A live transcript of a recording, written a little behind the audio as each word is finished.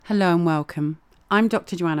Hello and welcome. I'm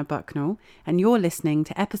Dr. Joanna Bucknell, and you're listening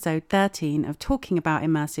to episode 13 of Talking About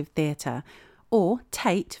Immersive Theatre, or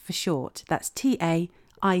TAIT for short. That's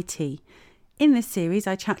T-A-I-T. In this series,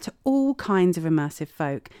 I chat to all kinds of immersive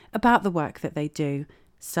folk about the work that they do.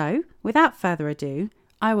 So, without further ado,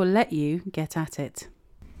 I will let you get at it.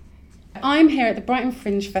 I'm here at the Brighton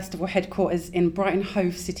Fringe Festival headquarters in Brighton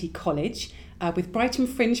Hove City College with Brighton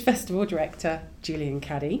Fringe Festival Director Julian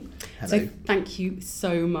Caddy. Hello. So thank you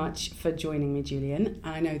so much for joining me, Julian.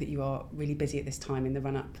 I know that you are really busy at this time in the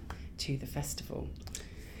run-up to the festival.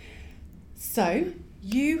 So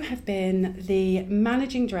you have been the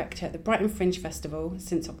Managing Director at the Brighton Fringe Festival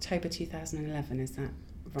since October 2011, is that right?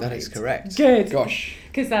 That is correct. Good. Gosh.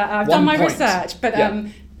 Because I've done my research, but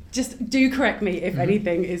just do correct me if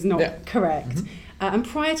anything is not correct. Mm-hmm. And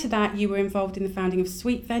prior to that, you were involved in the founding of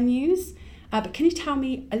Sweet Venues. But can you tell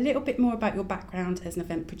me a little bit more about your background as an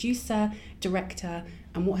event producer, director,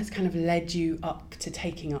 and what has kind of led you up to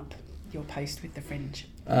taking up your post with the Fringe?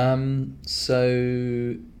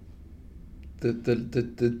 So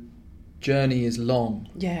the journey is long.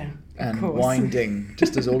 Yeah, and winding,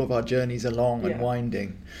 just as all of our journeys are long and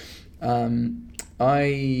winding.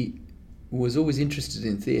 I was always interested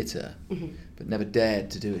in theatre, but never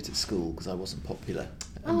dared to do it at school because I wasn't popular.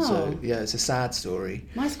 And so, it's a sad story.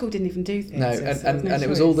 My school didn't even do theatre. No, and it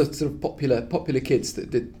was all the sort of popular kids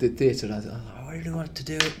that did theatre. And I thought, I really wanted to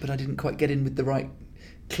do it, but I didn't quite get in with the right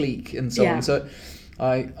clique and so on. So,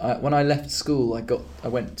 I when I left school, I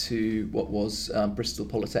went to what was Bristol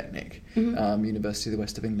Polytechnic, University of the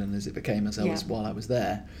West of England, as it became while I was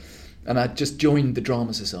there. And I just joined the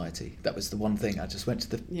Drama Society. That was the one thing. I just went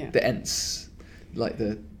to the Ents, like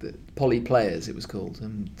the Poly Players, it was called,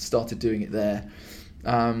 and started doing it there.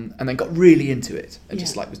 And then got really into it and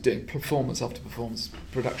just was doing performance after performance,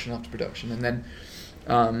 production after production, and then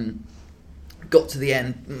got to the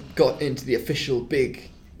end, got into the official big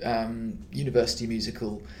university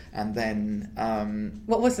musical, and then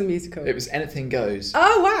what was the musical? It was Anything Goes.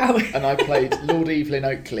 Oh wow! And I played Lord Evelyn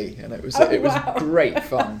Oakley, and it was great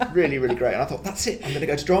fun, really really great. And I thought, that's it, I'm going to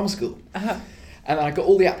go to drama school. And I got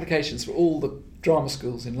all the applications for all the drama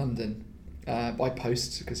schools in London. By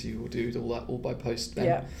post, because you will do all by post then.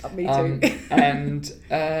 Yeah, me too. And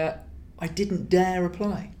I didn't dare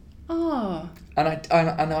apply. Oh.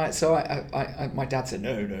 So my dad said,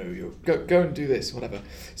 no, you go and do this, whatever.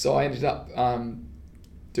 So I ended up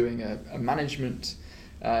doing a management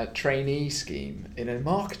trainee scheme in a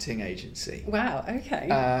marketing agency. Wow. Okay.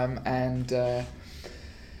 And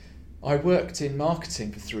I worked in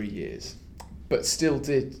marketing for 3 years, but still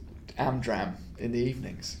did Amdram in the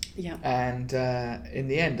evenings. Yeah. And in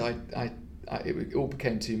the end, it all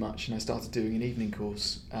became too much, and I started doing an evening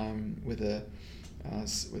course with a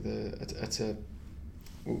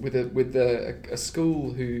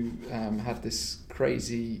school who had this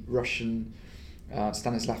crazy Russian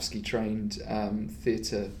Stanislavski trained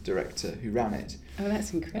theatre director who ran it. Oh,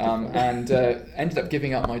 that's incredible. And ended up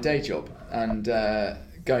giving up my day job and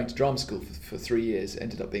going to drama school for 3 years.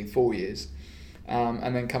 Ended up being 4 years.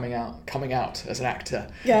 And then coming out as an actor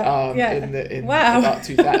in about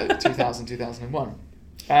 2000, 2001.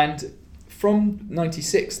 And from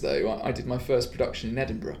 96, though, I did my first production in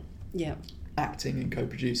Edinburgh, acting and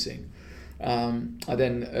co-producing. I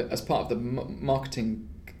then, as part of the marketing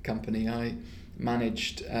company, I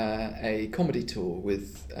managed a comedy tour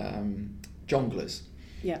with Jongleurs,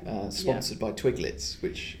 sponsored by Twiglets,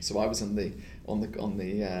 so I was on the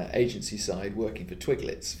agency side working for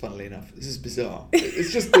Twiglets. Funnily enough, this is bizarre.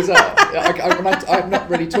 It's just bizarre. I've not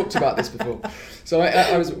really talked about this before. So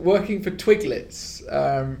I was working for Twiglets,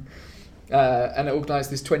 and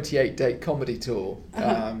organised this 28-date comedy tour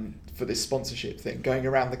for this sponsorship thing, going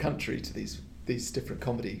around the country to these different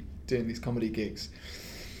doing these comedy gigs.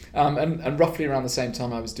 And roughly around the same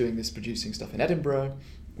time, I was doing this producing stuff in Edinburgh.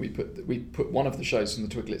 We put one of the shows from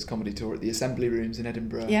the Twiglets comedy tour at the Assembly Rooms in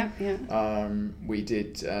Edinburgh. We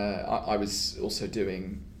did. I was also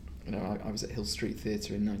doing. I was at Hill Street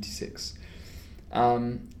Theatre in '96,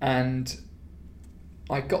 and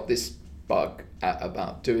I got this bug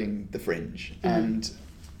about doing the Fringe. And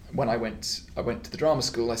when I went to the drama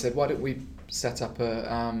school. I said, why don't we set up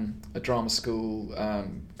a drama school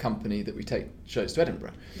company that we take shows to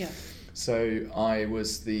Edinburgh? Yeah. So I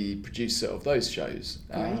was the producer of those shows,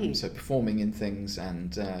 so performing in things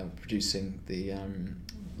and producing doing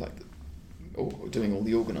all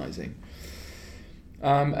the organising.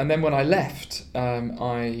 And then when I left,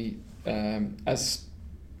 I as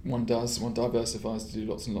one does, one diversifies to do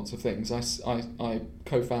lots and lots of things. I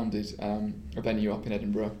co-founded a venue up in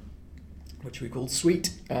Edinburgh, which we called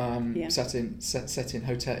Sweet, set in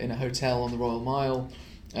a hotel on the Royal Mile.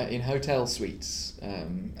 in hotel suites,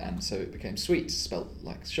 and so it became suites, spelt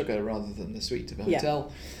like sugar rather than the suite of a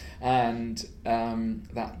hotel. And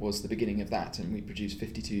that was the beginning of that, and we produced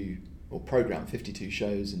 52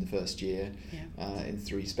 shows in the first year, in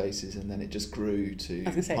 3 spaces, and then it just grew to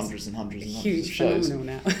hundreds and hundreds and hundreds of shows. Huge, phenomenal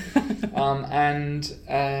now.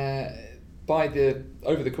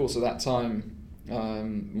 Over the course of that time,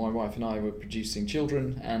 my wife and I were producing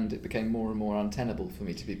children, and it became more and more untenable for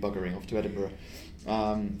me to be buggering off to Edinburgh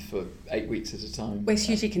for 8 weeks at a time. Well, it's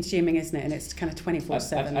hugely consuming, isn't it? And it's kind of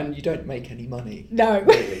 24/7. And you don't make any money. No.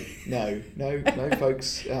 Really. No,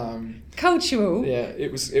 folks. Cultural. Yeah,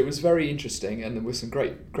 it was very interesting, and there was some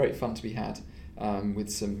great fun to be had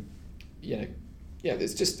with some,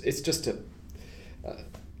 it's just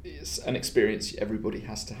an experience everybody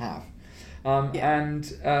has to have.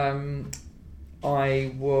 And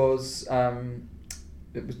I was.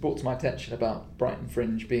 It was brought to my attention about Brighton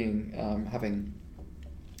Fringe being having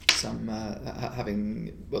some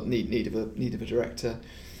need of a director.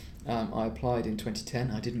 I applied in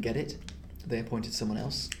 2010. I didn't get it. They appointed someone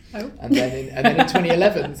else. Oh. And then in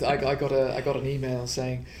 2011, I got an email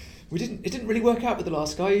saying, it didn't really work out with the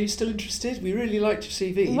last guy. Are you still interested? We really liked your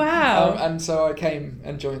CV. Wow. And so I came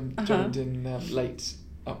and joined in late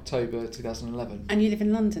October 2011. And you live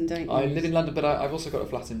in London, don't you? I live in London, but I've also got a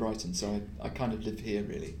flat in Brighton, so I kind of live here,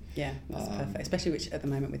 really. Yeah, that's perfect. Especially at the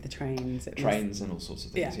moment with the trains. And all sorts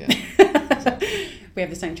of things, We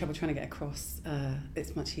have the same trouble trying to get across.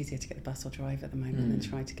 It's much easier to get the bus or drive at the moment than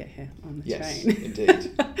try to get here on the train. Yes,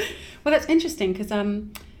 indeed. Well, that's interesting, because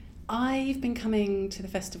I've been coming to the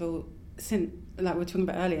festival since, like we were talking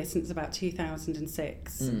about earlier, since about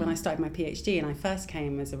 2006, when I started my PhD, and I first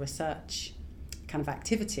came as a research kind of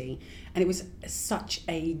activity, and it was such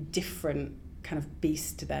a different kind of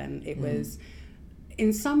beast then. It was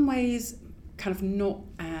in some ways kind of not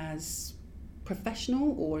as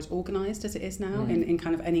professional or as organised as it is now in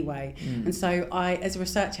kind of any way. And so I, as a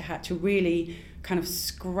researcher, had to really kind of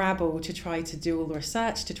scrabble to try to do all the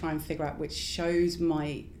research to try and figure out which shows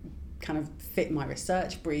might kind of fit my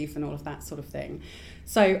research brief and all of that sort of thing.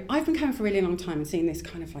 So I've been coming for a really long time and seeing this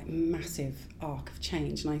kind of like massive arc of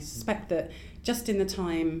change, and I suspect that just in the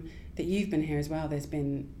time that you've been here as well, there's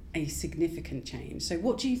been a significant change. So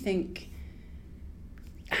how do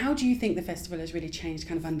you think the festival has really changed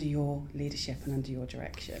kind of under your leadership and under your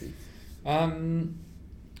direction?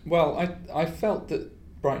 Well, I felt that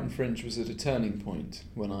Brighton Fringe was at a turning point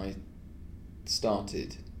when I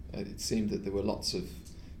started. It seemed that there were lots of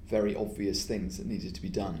very obvious things that needed to be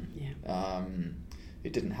done. Yeah.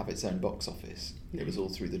 It didn't have its own box office. It was all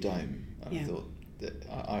through the Dome. And I thought that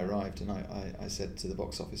I arrived and I said to the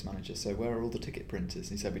box office manager, so where are all the ticket printers?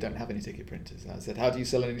 And he said, we don't have any ticket printers. And I said, how do you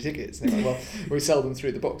sell any tickets? And they went, well, we sell them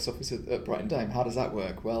through the box office at Brighton Dome. How does that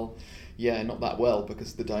work? Well, not that well,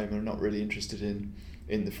 because the Dome are not really interested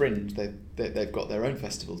in the Fringe. They've got their own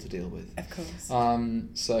festival to deal with. Of course.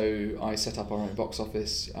 So I set up our own box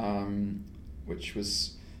office, which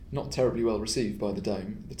was not terribly well received by the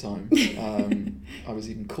Dome at the time. I was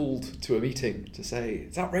even called to a meeting to say,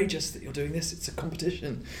 it's outrageous that you're doing this, it's a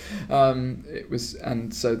competition.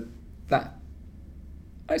 And so that,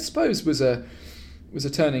 I suppose, was a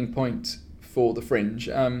turning point for the Fringe.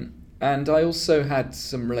 And I also had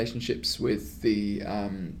some relationships with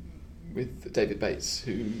with David Bates,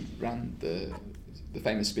 who ran the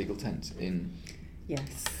famous Spiegel tent in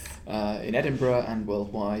Edinburgh and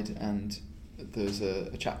worldwide, and there's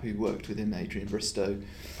a chap who worked with him, Adrian Bristow.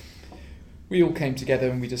 We all came together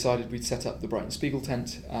and we decided we'd set up the Brighton Spiegel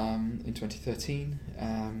tent in 2013.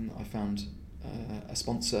 I found a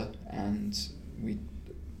sponsor, and we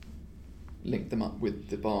linked them up with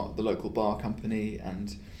the local bar company,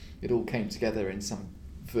 and it all came together in some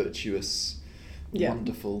virtuous,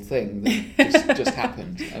 wonderful thing that just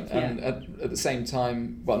happened. And at the same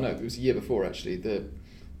time, well, no, it was a year before actually,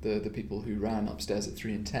 the people who ran upstairs at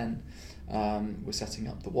 3 and 10 were setting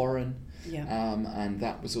up the Warren, and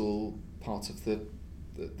that was all part of the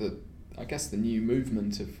I guess the new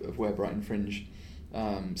movement of where Brighton Fringe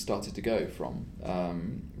started to go from,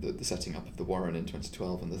 the setting up of the Warren in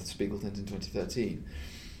 2012 and the Spiegel tent in 2013,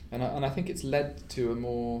 and I think it's led to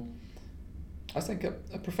a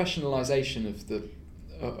professionalisation of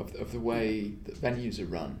the way that venues are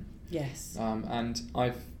run. Yes. And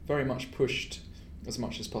I've very much pushed, as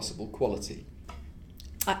much as possible, quality.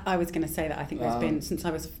 I was going to say that I think there's been, since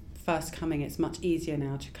I was first coming, it's much easier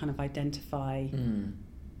now to kind of identify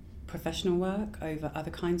professional work over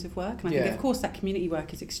other kinds of work. And I think, of course, that community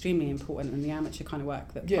work is extremely important, and the amateur kind of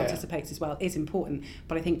work that participates as well is important.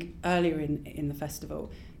 But I think earlier in the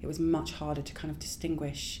festival, it was much harder to kind of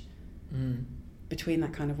distinguish between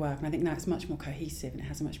that kind of work. And I think now it's much more cohesive, and it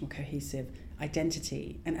has a much more cohesive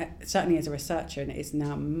identity. And certainly as a researcher, and it is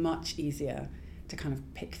now much easier to kind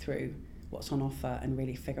of pick through what's on offer and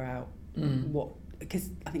really figure out because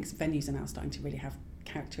I think venues are now starting to really have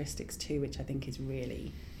characteristics too, which I think is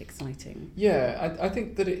really exciting. Yeah, I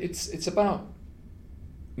think that it's about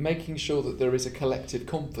making sure that there is a collective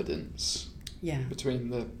confidence between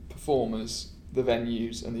the performers, the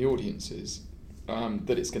venues and the audiences,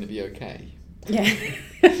 that it's going to be okay. Yeah.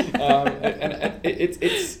 And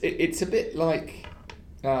it's a bit like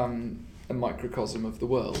a microcosm of the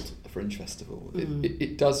world, a Fringe Festival.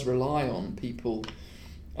 It does rely on people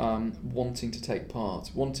wanting to take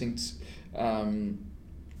part, wanting to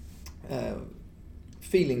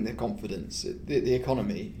feeling their confidence. The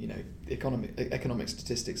economy, economic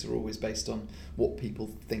statistics are always based on what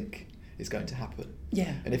people think is going to happen.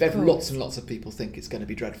 Yeah. And if lots and lots of people think it's going to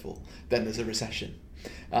be dreadful, then there's a recession.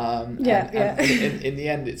 And in the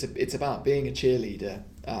end, it's about being a cheerleader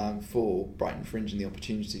for Brighton Fringe and the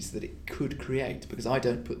opportunities that it could create. Because I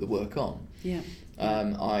don't put the work on. Yeah.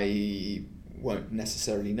 I won't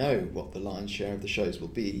necessarily know what the lion's share of the shows will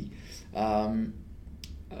be,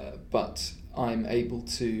 but I'm able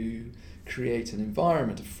to create an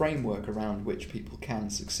environment, a framework around which people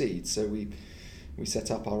can succeed. So we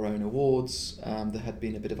set up our own awards. There had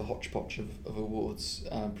been a bit of a hodgepodge of awards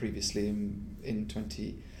previously in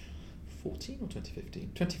 2014 or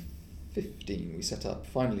 2015. 2015 we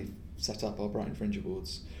finally set up our Brighton Fringe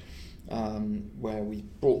Awards, where we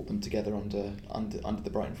brought them together under the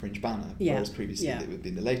Brighton Fringe banner, whereas previously it would have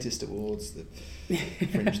been the latest awards, the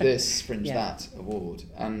Fringe this, Fringe that award,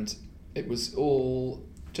 and it was all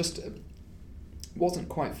just wasn't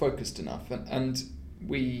quite focused enough, and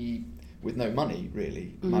we, with no money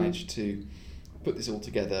really, managed to put this all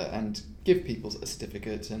together and give people a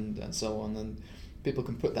certificate and so on, and people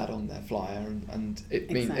can put that on their flyer, and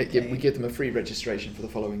we give them a free registration for the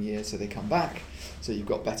following year, so they come back, so you've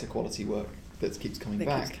got better quality work that keeps coming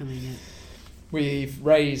back. We've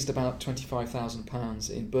raised about £25,000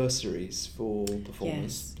 in bursaries for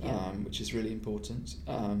performers, which is really important,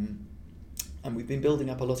 and we've been building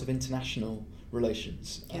up a lot of international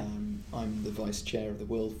relations. I'm the vice chair of the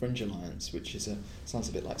World Fringe Alliance, which sounds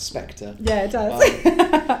a bit like Spectre. Yeah, it does.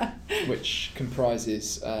 Which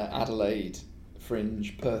comprises Adelaide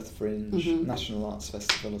Fringe, Perth Fringe, National Arts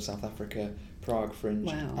Festival of South Africa, Prague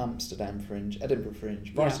Fringe, Amsterdam Fringe, Edinburgh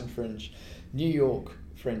Fringe, Brighton Fringe, New York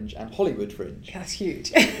Fringe and Hollywood Fringe. That's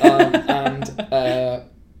huge. And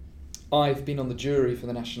I've been on the jury for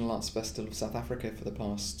the National Arts Festival of South Africa for the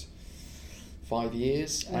past 5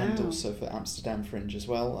 years, and also for Amsterdam Fringe as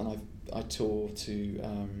well. And I tour to.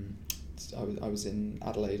 I was in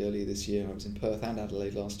Adelaide earlier this year. I was in Perth and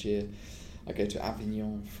Adelaide last year. I go to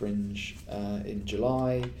Avignon Fringe in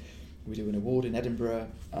July. We do an award in Edinburgh,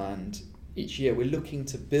 and each year we're looking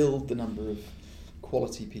to build the number of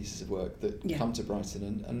quality pieces of work that come to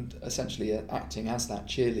Brighton, and essentially acting as that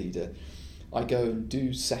cheerleader. I go and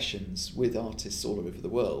do sessions with artists all over the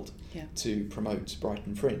world to promote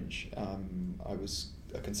Brighton Fringe. I was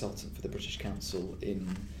a consultant for the British Council in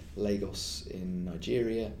Lagos in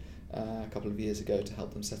Nigeria a couple of years ago to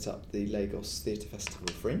help them set up the Lagos Theatre Festival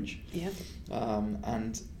Fringe.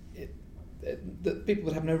 And that people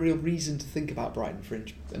would have no real reason to think about Brighton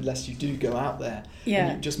Fringe unless you do go out there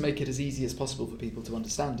and you just make it as easy as possible for people to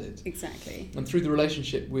understand it. Exactly. And through the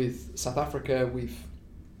relationship with South Africa, we've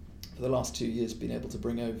for the last 2 years been able to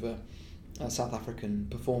bring over South African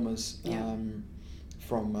performers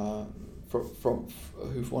from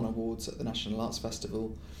who've won awards at the National Arts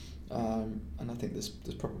Festival, and I think there's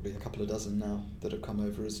probably a couple of dozen now that have come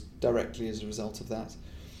over directly as a result of that.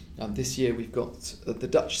 This year we've got the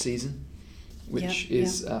Dutch season, which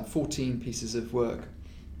is 14 pieces of work,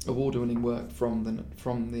 award-winning work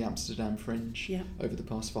from the Amsterdam Fringe over the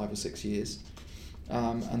past 5 or 6 years,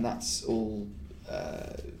 and that's all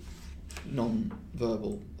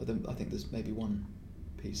non-verbal. I think there's maybe one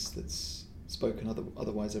piece that's spoken.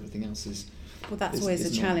 Otherwise, everything else is. Well, that's always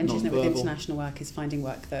a challenge, isn't it, with international work? Is finding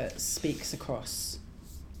work that speaks across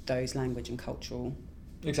those language and cultural.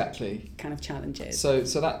 Exactly. Kind of challenges. So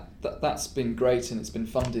that's been great, and it's been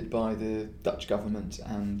funded by the Dutch government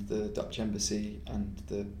and the Dutch embassy and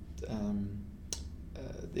the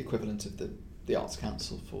equivalent of the Arts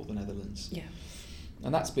Council for the Netherlands. Yeah.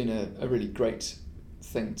 And that's been a really great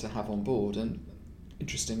thing to have on board. And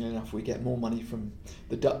interestingly enough, we get more money from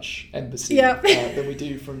the Dutch embassy than we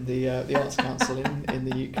do from the Arts Council in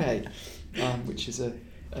the UK, which is an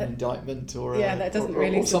indictment or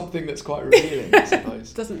something that's quite revealing, I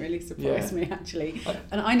suppose. Doesn't really surprise me, actually.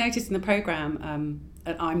 And I noticed in the programme,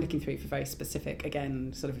 and I'm looking through for very specific,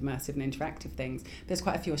 again, sort of immersive and interactive things. There's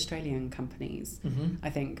quite a few Australian companies, I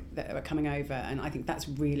think, that are coming over, and I think that's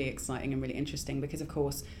really exciting and really interesting because, of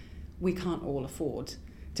course, we can't all afford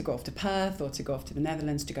to go off to Perth or to go off to the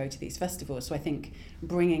Netherlands to go to these festivals. So I think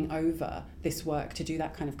bringing over this work to do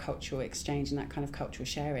that kind of cultural exchange and that kind of cultural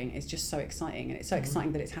sharing is just so exciting. And it's so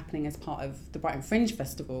exciting that it's happening as part of the Brighton Fringe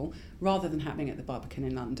Festival rather than happening at the Barbican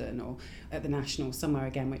in London or at the National somewhere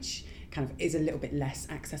again, which kind of is a little bit less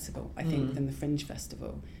accessible, I think, than the Fringe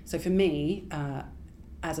Festival. So for me,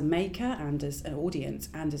 as a maker and as an audience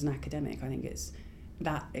and as an academic, I think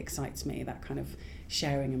that excites me, that kind of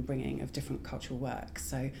sharing and bringing of different cultural works.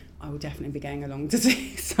 So I will definitely be going along to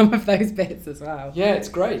see some of those bits as well. Yeah, it's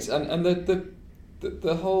great, and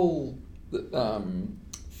the whole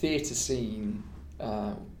theatre scene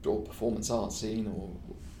or performance art scene, or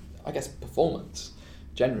I guess performance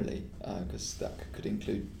generally, because that could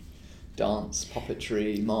include dance,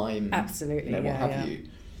 puppetry, mime, absolutely, what have you,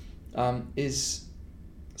 is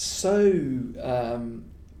so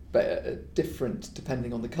different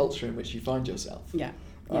depending on the culture in which you find yourself.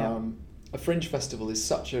 A Fringe Festival is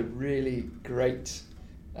such a really great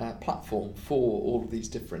platform for all of these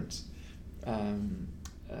different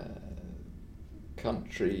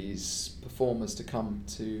countries, performers to come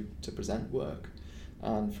to present work,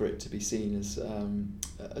 and for it to be seen as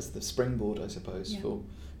the springboard, I suppose, for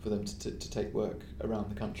them to take work around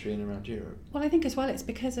the country and around Europe. Well, I think as well it's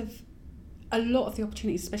because of a lot of the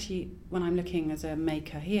opportunities, especially when I'm looking as a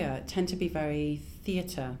maker here, tend to be very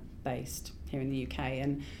theatre based here in the UK,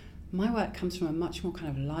 and my work comes from a much more kind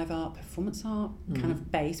of live art, performance art kind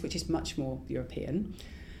of base, which is much more European.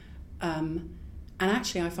 And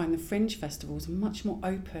actually I find the Fringe festivals are much more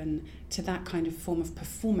open to that kind of form of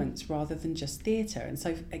performance rather than just theatre. And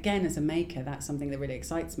so again, as a maker, that's something that really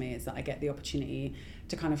excites me, is that I get the opportunity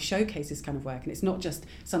to kind of showcase this kind of work. And it's not just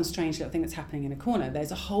some strange little thing that's happening in a corner.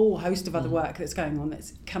 There's a whole host of other work that's going on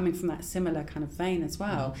that's coming from that similar kind of vein as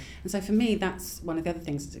well. And so for me, that's one of the other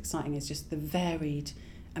things that's exciting, is just the varied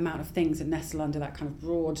amount of things that nestle under that kind of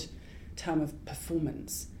broad term of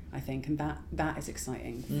performance, I think, and that is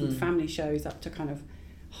exciting, from family shows up to kind of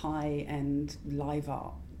high-end live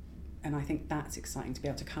art. And I think that's exciting, to be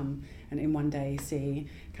able to come and in one day see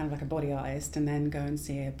kind of like a body artist and then go and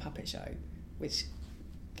see a puppet show, which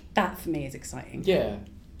that for me is exciting. Yeah,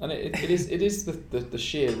 and it is the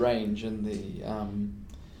sheer range and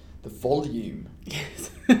the volume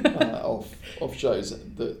of shows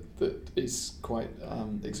that is quite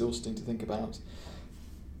exhausting to think about.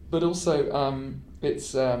 But also,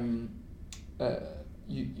 it's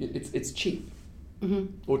cheap,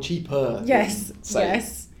 or cheaper. Yes, than, say,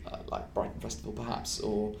 yes. Like Brighton Festival, perhaps,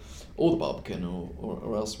 or the Barbican,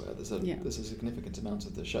 or elsewhere. There's a significant amount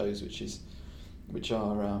of the shows which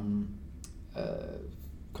are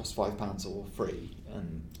cost £5 or free,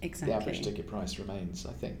 and the average ticket price remains,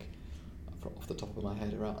 I think, off the top of my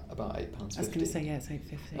head, around about £8.50. I was going to say, it's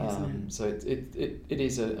 £8.50, isn't it? So it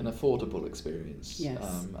is an affordable experience,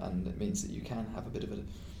 yes. And it means that you can have a bit of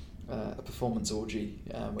a performance orgy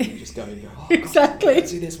when you're just going, exactly. God, I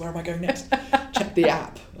see this, where am I going next? Check the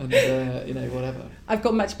app, and whatever. I've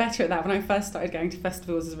got much better at that. When I first started going to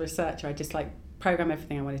festivals as a researcher, I just program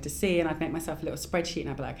everything I wanted to see, and I'd make myself a little spreadsheet, and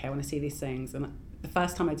I'd be like, okay, I want to see these things. And the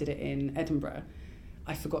first time I did it in Edinburgh,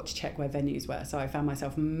 I forgot to check where venues were, so I found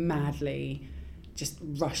myself madly just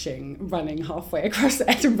running halfway across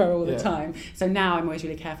Edinburgh all the time. So now I'm always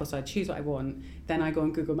really careful, so I choose what I want, then I go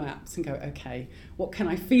on Google Maps and go, okay, what can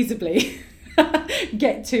I feasibly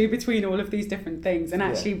get to between all of these different things? And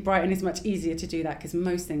actually Brighton is much easier to do that, because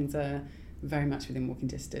most things are very much within walking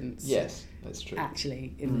distance. Yes, that's true.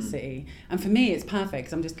 Actually, in the city. And for me, it's perfect,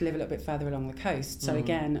 because I'm just live a little bit further along the coast. So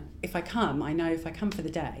again, I know if I come for the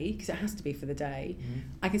day, because it has to be for the day,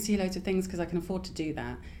 I can see loads of things because I can afford to do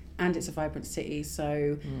that. And it's a vibrant city,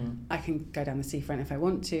 so I can go down the seafront if I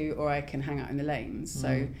want to, or I can hang out in the lanes.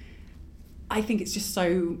 So I think it's just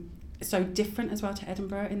so different as well to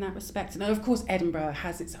Edinburgh in that respect. And of course, Edinburgh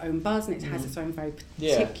has its own buzz and it has its own very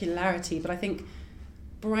particularity, but I think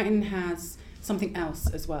Brighton has something else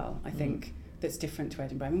as well, I think, that's different to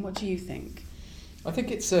Edinburgh. I mean, what do you think? I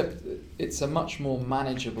think it's a much more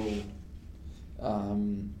manageable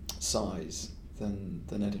size than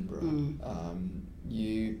Edinburgh.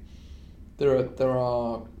 There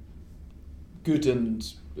are good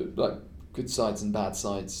and good sides and bad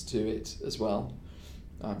sides to it as well,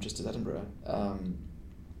 just as Edinburgh.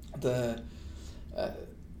 The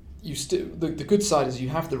good side is you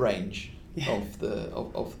have the range of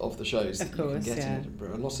the shows that you can get in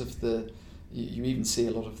Edinburgh. A lot of you even see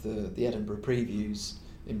a lot of the Edinburgh previews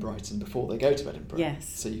in Brighton before they go to Edinburgh. Yes.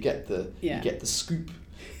 So you get the scoop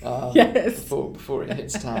yes. before it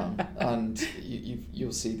hits town, and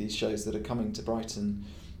you'll see these shows that are coming to Brighton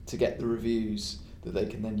to get the reviews that they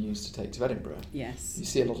can then use to take to Edinburgh. Yes. You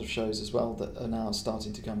see a lot of shows as well that are now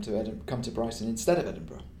starting to come to Brighton instead of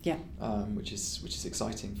Edinburgh. Yeah. Which is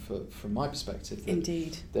exciting from my perspective.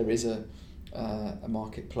 Indeed. There is a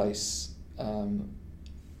marketplace that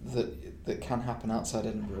can happen outside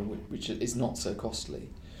Edinburgh, which is not so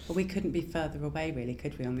costly. Well, we couldn't be further away, really,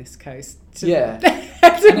 could we, on this coast? Yeah.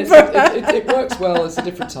 And it works well. It's a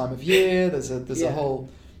different time of year. There's a whole.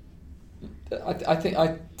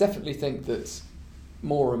 I definitely think that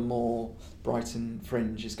more and more Brighton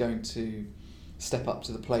Fringe is going to step up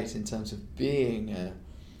to the plate in terms of being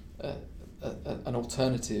an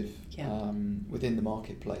alternative within the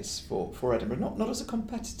marketplace for Edinburgh, not as a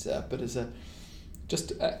competitor, but as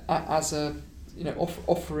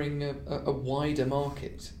offering a wider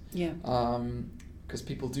market. Yeah. Because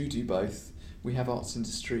people do both. We have arts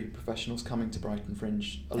industry professionals coming to Brighton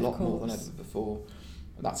Fringe a lot more than ever before.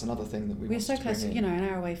 That's another thing that we're so close, an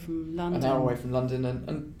hour away from London. An hour away from London,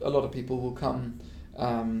 and a lot of people will come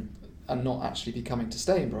and not actually be coming to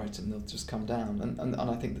stay in Brighton. They'll just come down, and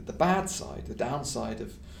I think that the downside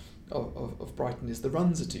of Brighton is the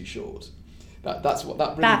runs are too short. That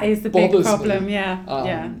is the big problem. Me,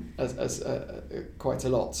 yeah. As quite a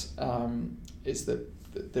lot is that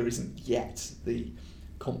there isn't yet the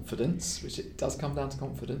confidence, which it does come down to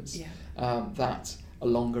confidence. Yeah. That a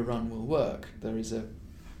longer run will work. There is a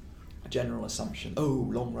general assumption,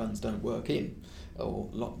 long runs don't work or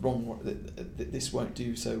this won't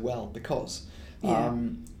do so well because,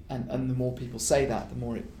 and the more people say that, the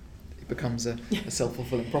more it becomes a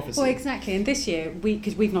self-fulfilling prophecy. Well, exactly. And this year,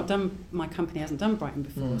 because my company hasn't done Brighton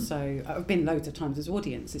before, so I've been loads of times as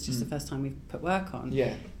audience. It's just the first time we've put work on.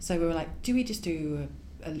 Yeah. So we were like, do we just do?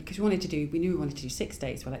 Because we knew we wanted to do 6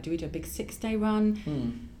 days. We're like, do we do a big 6-day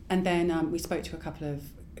run? And then we spoke to a couple of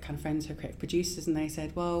kind of friends who are creative producers, and they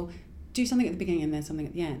said, well, do something at the beginning and then something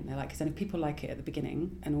at the end. They're like, because then if people like it at the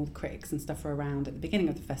beginning and all the critics and stuff are around at the beginning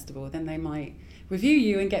of the festival, then they might review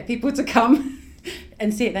you and get people to come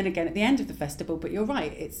and see it then again at the end of the festival. But you're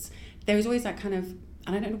right, there is always that kind of,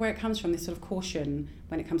 and I don't know where it comes from, this sort of caution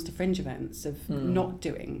when it comes to fringe events of not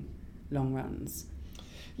doing long runs.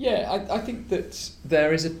 Yeah, I think that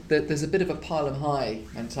there's a bit of a pile 'em high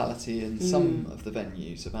mentality in some of the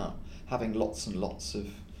venues about having lots and lots of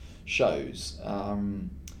shows.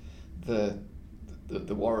 The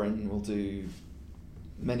Warren will do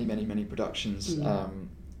many productions, and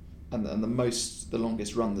the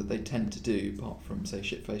longest run that they tend to do, apart from say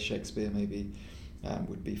Shitface Shakespeare, maybe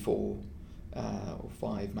would be 4 or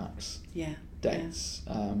 5 max dates.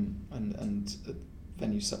 And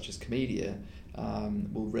venues such as Comedia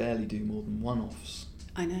will rarely do more than one-offs.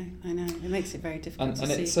 I know. It makes it very difficult to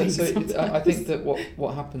see so things I think that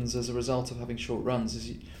what happens as a result of having short runs is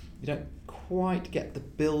you don't quite get the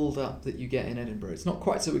build-up that you get in Edinburgh. It's not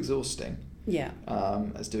quite so exhausting. Yeah.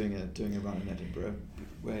 As doing a run in Edinburgh,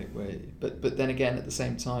 but then again at the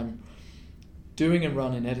same time, doing a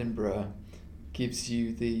run in Edinburgh gives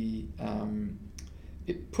you the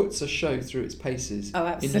it puts a show through its paces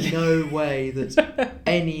in no way that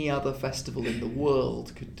any other festival in the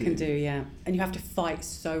world could do. And you have to fight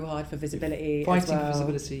so hard for visibility. For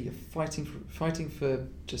visibility. You're fighting for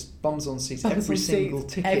just bums on seats every single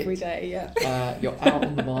ticket every day. Yeah. You're out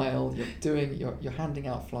on the mile. You're handing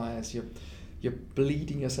out flyers. You're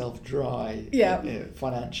bleeding yourself dry.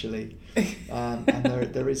 Financially. And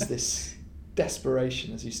there is this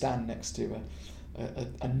desperation as you stand next to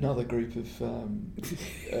another group of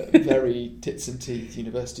very tits and teeth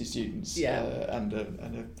university students, and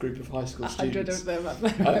a group of high school students. 100 of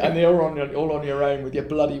them. And they're all on your own with your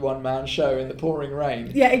bloody one-man show in the pouring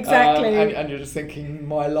rain. Yeah, exactly. And you're just thinking,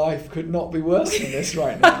 my life could not be worse than this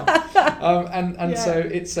right now. So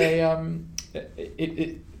it's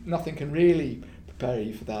nothing can really prepare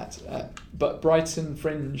you for that. But Brighton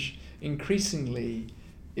Fringe increasingly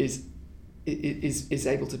is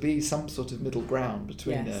able to be some sort of middle ground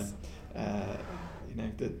between the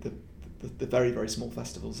very, very small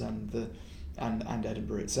festivals and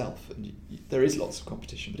Edinburgh itself. And there is lots of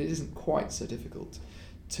competition, but it isn't quite so difficult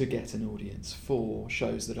to get an audience for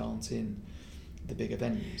shows that aren't in the bigger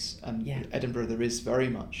venues. And Edinburgh, there is very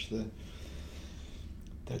much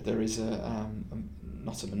there is a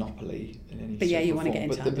not a monopoly in any. But you want to get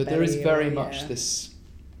into. But there is very much this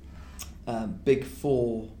Big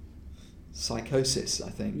Four psychosis, I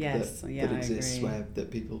think, that exists, where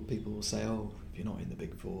that people will say, if you're not in the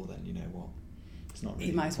Big Four, then you know what, it's not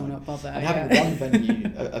really. You might as well not bother. And having one venue,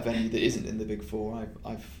 a venue that isn't in the Big Four,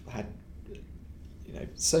 I've had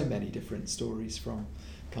so many different stories from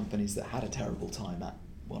companies that had a terrible time at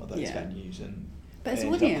one of those venues and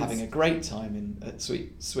ended up having a great time at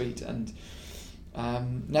Sweet and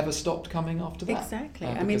never stopped coming after that. Exactly.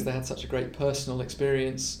 Because they had such a great personal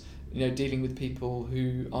experience, dealing with people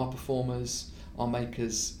who are performers, are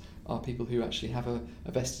makers, are people who actually have a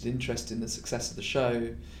vested interest in the success of the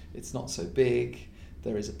show. It's not so big.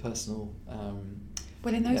 There is a personal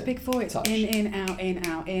well, in those big four, it's touch. in, out,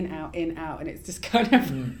 and it's just kind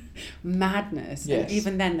of madness. Yes. And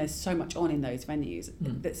even then, there's so much on in those venues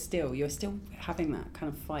that you're still having that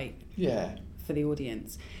kind of fight for the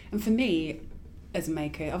audience. And for me, as a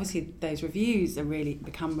maker, obviously those reviews are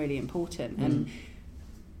become really important. And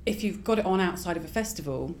if you've got it on outside of a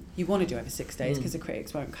festival, you want to do over 6 days because the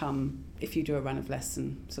critics won't come if you do a run of less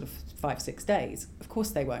than sort of 5-6 days. Of course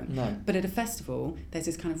they won't. No. But at a festival, there's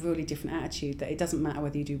this kind of really different attitude that it doesn't matter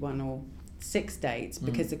whether you do 1 or 6 dates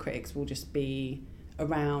because the critics will just be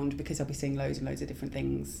around because they'll be seeing loads and loads of different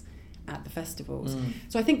things at the festivals.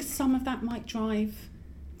 So I think some of that might drive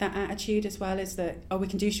that attitude as well, is that we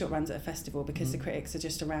can do short runs at a festival because the critics are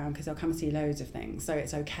just around because they'll come and see loads of things, so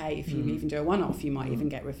it's okay if you even do a one-off, you might even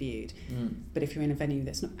get reviewed. But if you're in a venue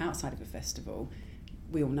that's not outside of a festival,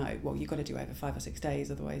 we all know, well, you've got to do over 5 or 6 days,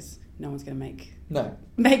 otherwise no one's going to make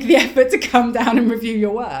the effort to come down and review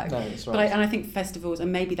your work. No, that's right. But I think festivals,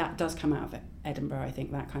 and maybe that does come out of Edinburgh, I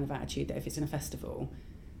think that kind of attitude that if it's in a festival,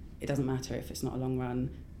 it doesn't matter if it's not a long run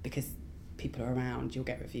because people are around, you'll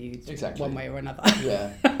get reviewed one way or another.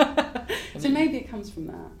 Yeah. So maybe it comes from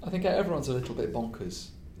that. I think everyone's a little bit bonkers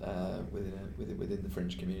within the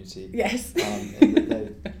fringe community. Yes. In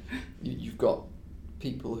that you've got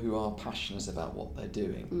people who are passionate about what they're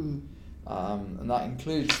doing, and that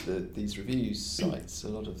includes these reviews sites. A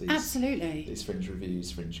lot of these absolutely these fringe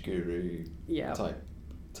reviews, Fringe Guru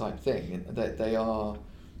type thing. And they are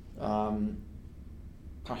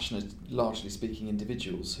passionate, largely speaking,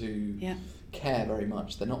 individuals who care very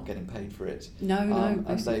much. They're not getting paid for it. No,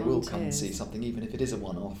 and they will come and see something, even if it is a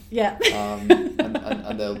one-off. Yeah.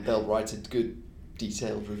 And they'll write a good,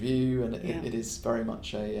 detailed review, and it is very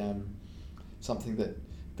much a something that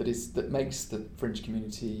makes the fringe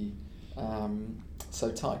community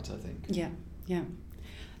so tight, I think. Yeah.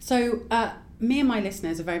 So me and my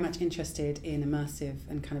listeners are very much interested in immersive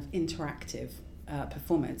and kind of interactive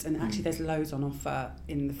performance, and actually there's loads on offer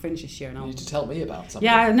in the Fringe this year. And you need to tell me about something.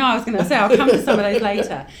 Yeah, no, I was going to say I'll come to some of those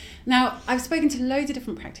later. Now, I've spoken to loads of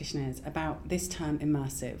different practitioners about this term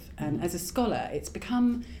immersive, and as a scholar, it's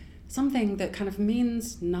become something that kind of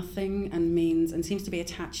means nothing and seems to be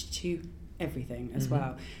attached to everything as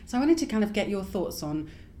well. So I wanted to kind of get your thoughts on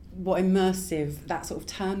what immersive, that sort of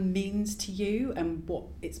term, means to you and what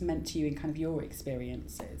it's meant to you in kind of your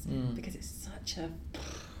experiences, because it's such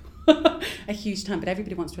a huge term, but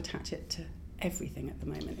everybody wants to attach it to everything at the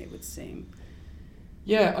moment, it would seem.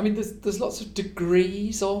 Yeah, I mean, there's lots of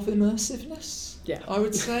degrees of immersiveness, I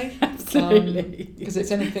would say. Absolutely. Because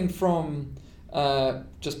it's anything from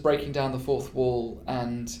just breaking down the fourth wall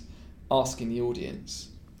and asking the audience,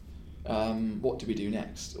 what do we do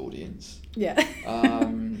next, audience?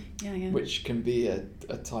 Which can be a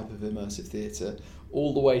type of immersive theatre,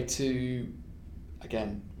 all the way to,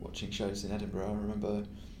 again, watching shows in Edinburgh. I remember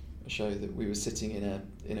a show that we were sitting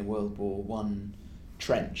in a World War I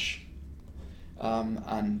trench,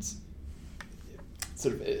 and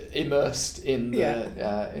sort of immersed in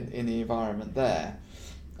the in the environment there,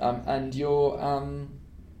 and you're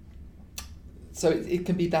so it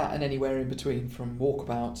can be that and anywhere in between, from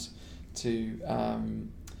walkabout to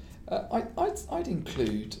I'd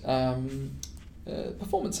include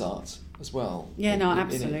performance art as well.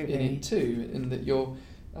 Absolutely. In it too, in that you're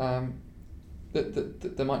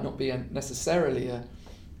that there might not be necessarily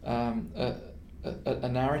a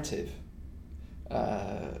narrative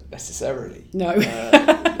necessarily. No.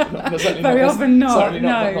 Very often not. Certainly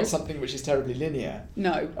not something which is terribly linear.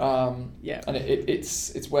 No. And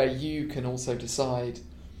it's where you can also decide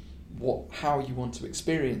how you want to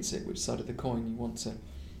experience it, which side of the coin you want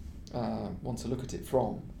to look at it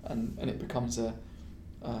from, and it becomes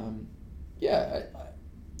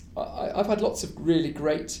I've had lots of really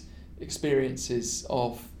great experiences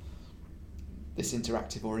of this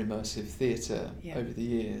interactive or immersive theatre over the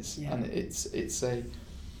years, and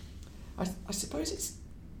I suppose it's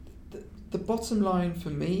the bottom line for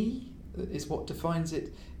me is what defines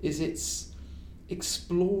it is it's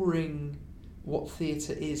exploring what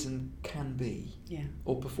theatre is and can be,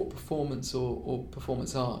 or what performance or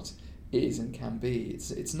performance art is and can be.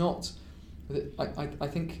 It's not. I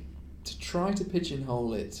think to try to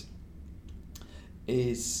pigeonhole it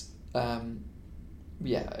is,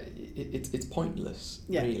 it's pointless,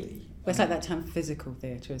 really. Well, it's like that term physical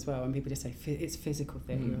theatre as well. When people just say it's physical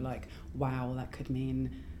theatre, you're like, wow, that could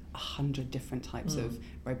mean 100 different types of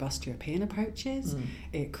robust European approaches.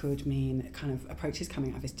 It could mean kind of approaches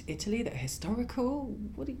coming out of Italy that are historical.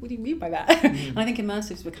 What do you mean by that? And I think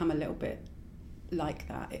immersive's become a little bit like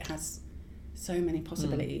that. It has so many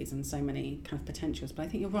possibilities and so many kind of potentials. But I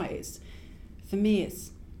think you're right. For me,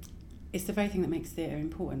 it's the very thing that makes theatre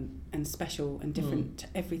important and special and different to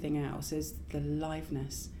everything else, is the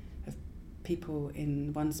liveness of people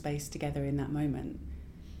in one space together in that moment,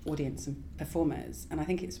 audience and performers. And I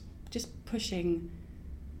think it's just pushing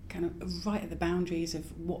kind of right at the boundaries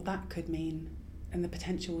of what that could mean and the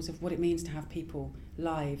potentials of what it means to have people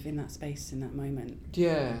live in that space in that moment.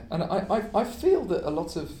 Yeah, and I feel that a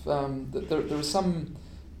lot of that there are some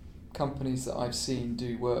companies that I've seen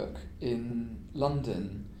do work in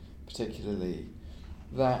London particularly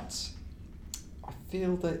that I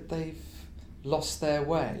feel that they've lost their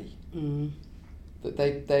way,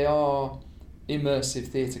 that they are immersive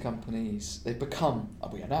theatre companies. They've become,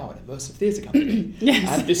 we are now an immersive theatre company.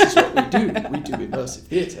 Yes. And this is what we do. We do immersive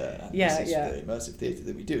theatre. And this is the immersive theatre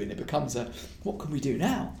that we do. And it becomes what can we do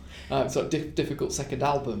now? Sort of difficult second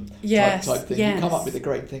album type thing. Yes. You come up with a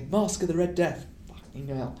great thing. Masque of the Red Death. Fucking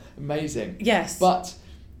hell. Amazing. Yes. But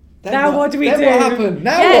now what do we do? What happened?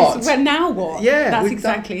 Now yes, what? Well, now what? Yeah. That's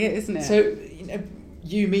exactly it, isn't it? So,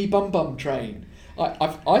 You, Me, Bum Bum Train.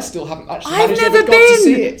 I still haven't actually I've managed never got to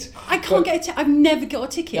see it. I can't get it. I've never got a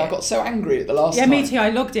ticket. Yeah, I got so angry at the last time. time. Me too. I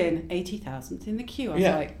logged in, 80,000 in the queue. I was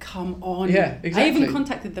like, come on. Yeah, exactly. I even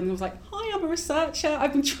contacted them and was like, hi, I'm a researcher.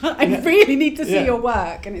 I've been trying. I really need to see your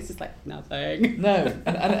work. And it's just like, nothing. No,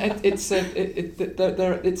 and it's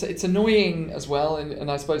annoying as well.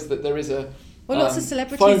 And I suppose that there is a lots of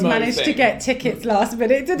celebrities managed to get tickets last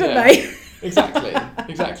minute, didn't they? Exactly.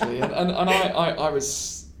 And I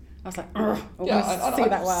was like, I see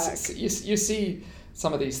that work. You see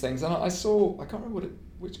some of these things, and I can't remember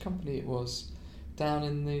which company it was, down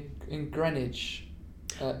in Greenwich.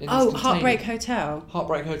 Heartbreak Hotel.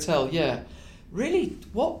 Heartbreak Hotel, yeah. Really,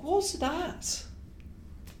 what was that?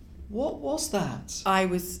 I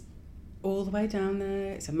was all the way down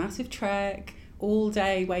there. It's a massive trek, all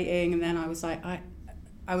day waiting, and then I was like,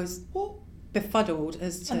 I was befuddled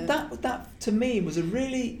as to... And that to me was a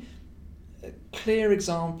really clear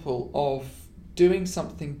example of doing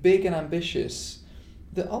something big and ambitious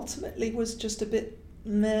that ultimately was just a bit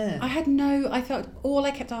meh. I felt all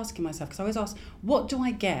I kept asking myself, because I always asked, what do I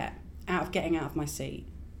get out of getting out of my seat?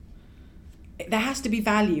 There has to be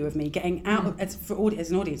value of me getting out as an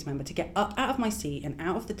audience member, to get up out of my seat and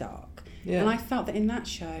out of the dark. Yeah. And I felt that in that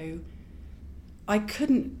show I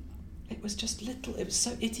couldn't. It was just little. It was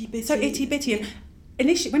so itty bitty. So itty bitty. And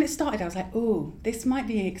initially, when it started, I was like, "Oh, this might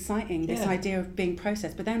be exciting. This idea of being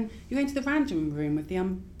processed." But then you go into the random room with the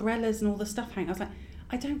umbrellas and all the stuff hanging. I was like,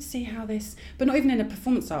 I don't see how this. But not even in a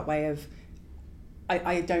performance art way of.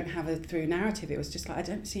 I don't have a through narrative. It was just like, I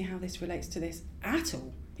don't see how this relates to this at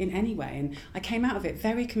all in any way. And I came out of it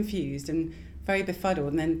very confused and very befuddled,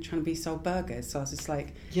 and then trying to be sold burgers. So I was just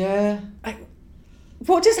like,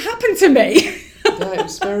 what just happened to me? Yeah, it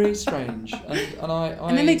was very strange,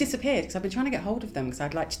 and then they disappeared, because I've been trying to get hold of them, because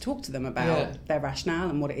I'd like to talk to them about their rationale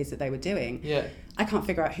and what it is that they were doing. Yeah, I can't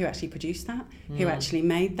figure out who actually produced that, who actually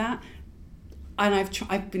made that, and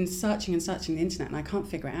I've been searching the internet, and I can't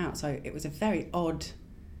figure it out. So it was a very odd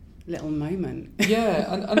little moment.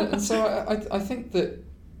 Yeah, and so I think that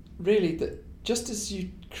really that just as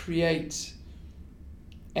you create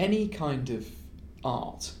any kind of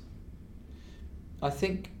art, I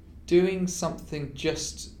think doing something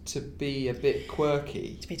just to be a bit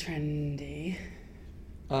quirky, to be trendy,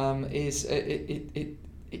 is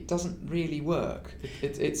it doesn't really work.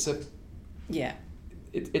 It's a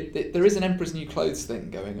there is an Emperor's New Clothes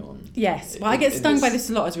thing going on. Yes, well, I get stung by this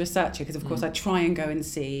a lot as a researcher, because of course I try and go and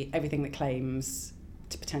see everything that claims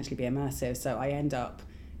to potentially be immersive. So I end up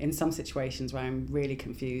in some situations where I'm really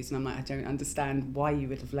confused, and I'm like, I don't understand why you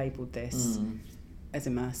would have labelled this as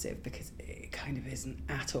immersive, because it kind of isn't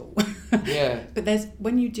at all. Yeah. But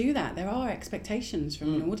when you do that, there are expectations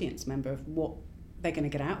from an audience member of what they're going to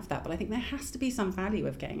get out of that. But I think there has to be some value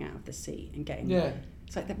of getting out of the seat and getting. Yeah.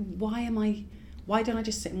 It's like, why don't I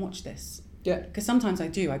just sit and watch this? Yeah. Because sometimes I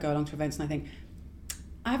go along to events and I think,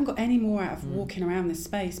 I haven't got any more out of walking around this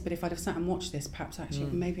space, but if I'd have sat and watched this, perhaps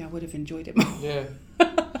actually maybe I would have enjoyed it more. Yeah.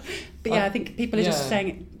 But I think people are just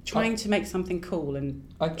trying to make something cool and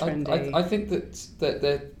trendy. I think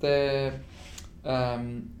that they're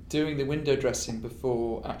doing the window dressing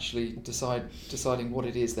before actually deciding what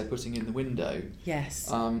it is they're putting in the window. Yes.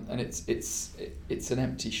 And it's an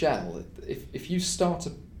empty shell. If you start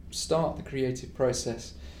the creative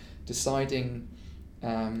process deciding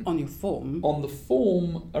on your form, on the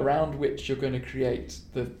form around which you're going to create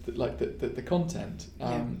the content,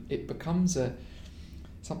 it becomes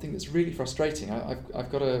something that's really frustrating.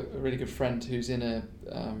 I've got a really good friend who's in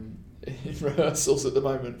rehearsals at the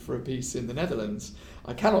moment for a piece in the Netherlands.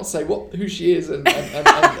 I cannot say who she is and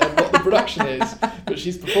what the production is, but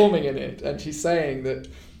she's performing in it, and she's saying that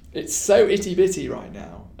it's so itty bitty right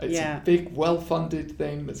now. It's a big, well-funded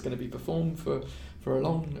thing that's going to be performed for a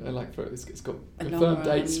long, it's got confirmed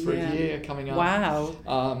dates for a year coming up. Wow!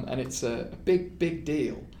 And it's a big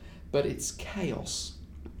deal, but it's chaos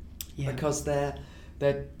because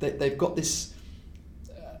they've got this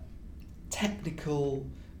technical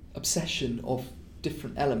obsession of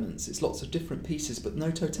different elements. It's lots of different pieces, but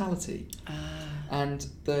no totality. And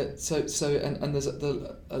there's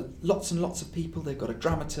lots and lots of people. They've got a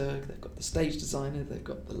dramaturg, they've got the stage designer, they've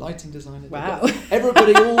got the lighting designer. Wow! They've got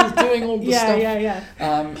everybody all doing all the stuff. Yeah.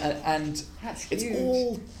 And that's it's huge.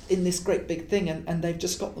 all in this great big thing, and they've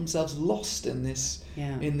just got themselves lost in this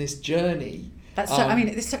journey. That's so,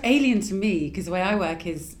 it's so alien to me, because the way I work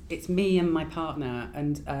is it's me and my partner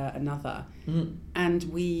and another, and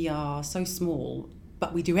we are so small,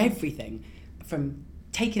 but we do everything from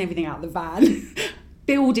taking everything out of the van,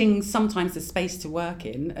 building sometimes the space to work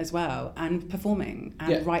in as well, and performing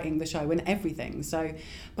and writing the show and everything. So,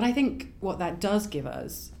 but I think what that does give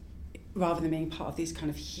us, rather than being part of these kind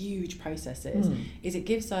of huge processes, is it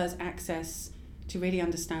gives us access to really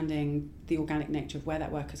understanding the organic nature of where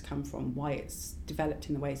that work has come from, why it's developed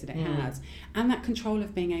in the ways that it has, and that control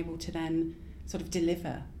of being able to then sort of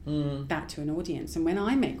deliver that to an audience. And when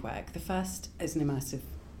I make work, the first is an immersive.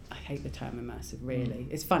 I hate the term immersive, really.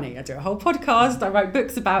 It's funny, I do a whole podcast, I write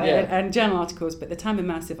books about it and journal articles, but the term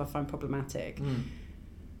immersive I find problematic.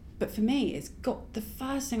 But for me, it's got, the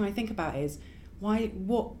first thing I think about is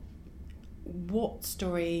what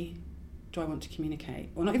story do I want to communicate?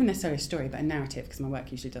 Well, not even necessarily a story, but a narrative, because my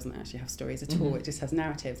work usually doesn't actually have stories at all, it just has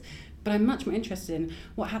narratives. But I'm much more interested in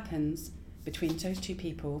what happens between those two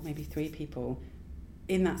people, maybe three people,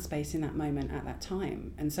 in that space, in that moment, at that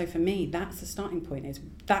time. And so for me, that's the starting point, is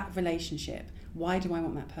that relationship. Why do I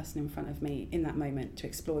want that person in front of me in that moment to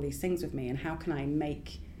explore these things with me, and how can I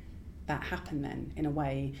make that happen then in a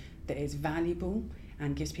way that is valuable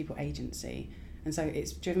and gives people agency? And so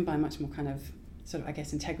it's driven by much more kind of sort of, I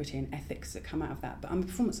guess, integrity and ethics that come out of that. But I'm a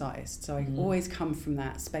performance artist, so I always come from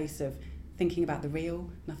that space of thinking about the real,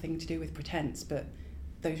 nothing to do with pretense, but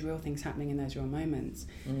those real things happening in those real moments.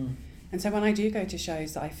 And so when I do go to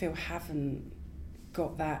shows that I feel haven't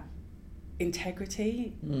got that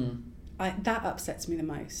integrity, that upsets me the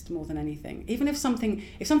most, more than anything. Even if something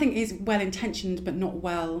is well intentioned but not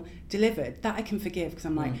well delivered, that I can forgive, because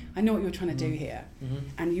I'm like, I know what you're trying to do here,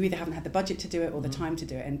 and you either haven't had the budget to do it or the time to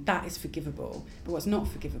do it, and that is forgivable. But what's not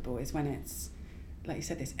forgivable is when it's, like you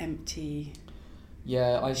said, this empty.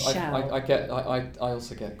 Yeah, I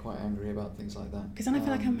also get quite angry about things like that. Because then I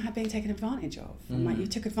feel like I'm being taken advantage of. I'm like, you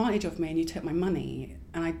took advantage of me and you took my money,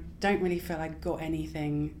 and I don't really feel I got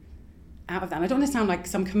anything out of that. And I don't want to sound like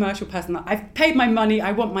some commercial person that I've paid my money,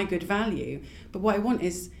 I want my good value. But what I want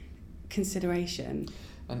is consideration.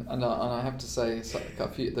 And I have to say, it's like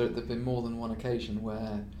there have been more than one occasion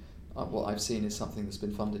where what I've seen is something that's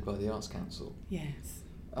been funded by the Arts Council. Yes.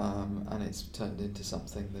 And it's turned into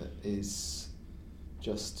something that is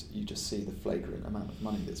you just see the flagrant amount of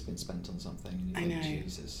money that's been spent on something, and you think,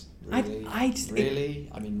 Jesus, really?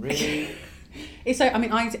 Really? It's so,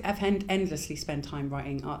 I've endlessly spent time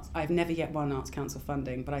writing arts. I've never yet won Arts Council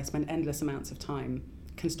funding, but I spend endless amounts of time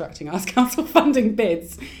constructing Arts Council funding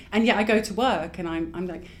bids, and yet I go to work and I'm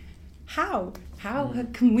like, how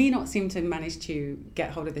can we not seem to manage to get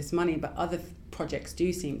hold of this money, but other projects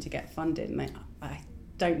do seem to get funded, and I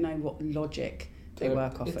don't know what logic they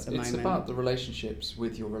work off at the moment. It's about the relationships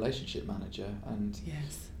with your relationship manager, and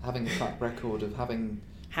having a track record of having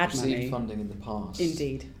received funding in the past.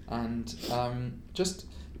 Indeed. And just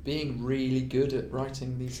being really good at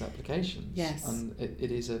writing these applications. Yes. And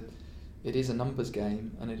it is a numbers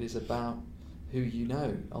game, and it is about who you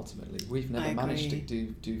know, ultimately. We've never managed to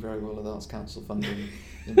do very well with Arts Council funding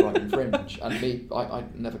in Brighton Fringe. And I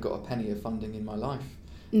never got a penny of funding in my life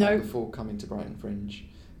before coming to Brighton Fringe.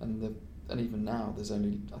 And even now, there's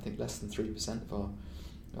only, I think, less than 3%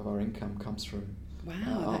 of our income comes from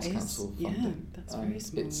Arts Council funding. Yeah, that's very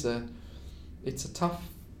small. It's a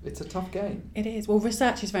tough game. It is. Well,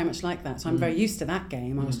 research is very much like that. So I'm very used to that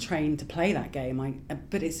game. I was trained to play that game.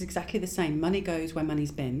 But it's exactly the same. Money goes where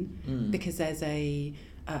money's been, because there's a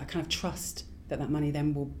kind of trust that money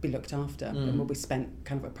then will be looked after and will be spent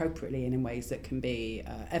kind of appropriately and in ways that can be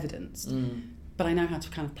evidenced. but I know how to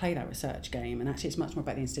kind of play that research game. And actually it's much more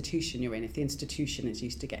about the institution you're in. If the institution is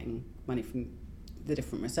used to getting money from the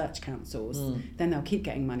different research councils, then they'll keep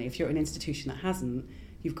getting money. If you're an institution that hasn't,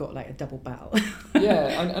 you've got like a double battle.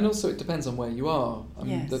 And also it depends on where you are. I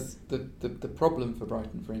mean, Yes. the problem for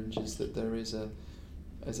Brighton Fringe is that there is a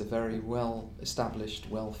very well established,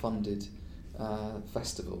 well funded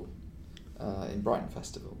festival in Brighton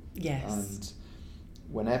Festival. Yes. And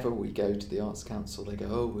whenever we go to the Arts Council, they go,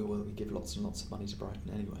 oh, well, we give lots and lots of money to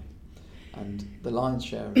Brighton anyway. And the lion's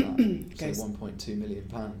share of that, so £1.2 million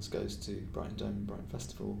goes to Brighton Dome and Brighton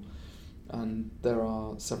Festival. And there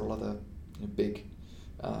are several other big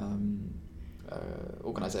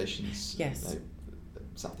organisations. Yes.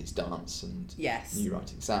 South East Dance and Yes. New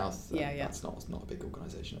Writing South. That's not a big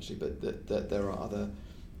organisation actually, but there are other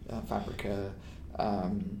Fabrica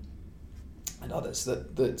and others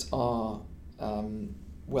that are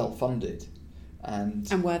well funded. And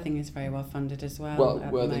Worthing is very well funded as well.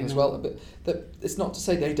 Worthing as well, but it's not to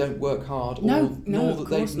say they don't work hard, nor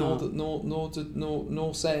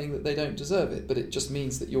saying that they don't deserve it. But it just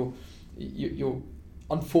means that you're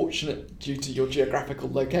unfortunate due to your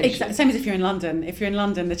geographical location. Exactly. Same as if you're in London. If you're in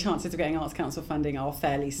London, the chances of getting Arts Council funding are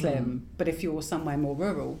fairly slim. But if you're somewhere more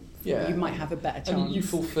rural, you might have a better chance. And you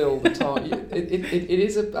fulfil the target. It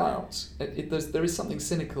is about. There is something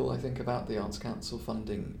cynical, I think, about the Arts Council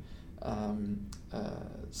funding.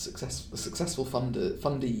 Successful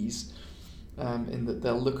fundees, in that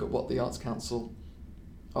they'll look at what the Arts Council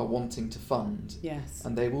are wanting to fund, yes,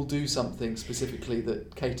 and they will do something specifically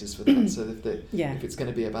that caters for that. So if it's going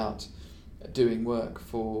to be about doing work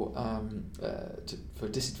for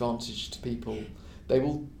disadvantaged people, they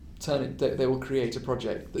will turn it. They will create a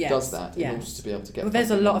project that does that in order to be able to get. Well,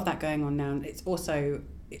 there's a lot of that going on now. It's also,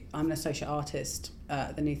 I'm an associate artist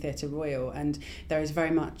at the New Theatre Royal, and there is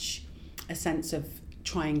very much a sense of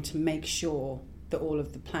trying to make sure that all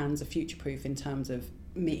of the plans are future-proof in terms of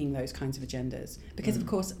meeting those kinds of agendas. Because, of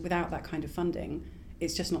course, without that kind of funding,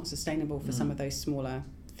 it's just not sustainable for some of those smaller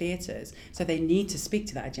theatres. So they need to speak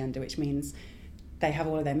to that agenda, which means they have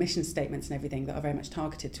all of their mission statements and everything that are very much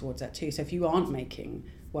targeted towards that too. So if you aren't making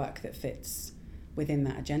work that fits within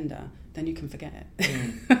that agenda, then you can forget it.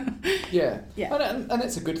 Yeah. And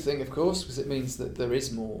it's a good thing, of course, because it means that there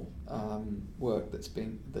is more work that's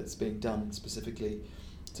being done specifically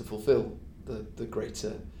to fulfil the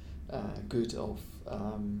greater good of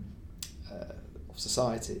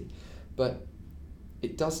society. But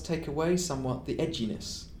it does take away somewhat the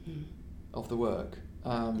edginess of the work.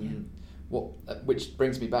 Which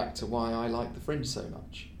brings me back to why I like the Fringe so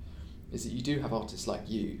much, is that you do have artists like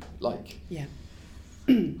you,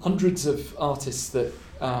 hundreds of artists that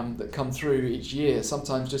come through each year,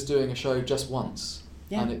 sometimes just doing a show just once,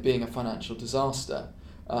 and it being a financial disaster,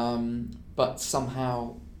 but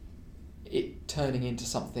somehow it turning into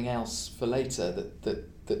something else for later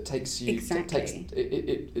that takes you,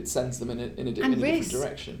 it sends them in a different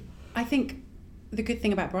direction. I think the good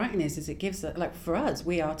thing about Brighton is it gives, like for us,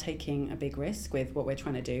 we are taking a big risk with what we're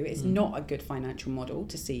trying to do. It's not a good financial model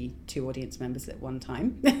to see 2 audience members at one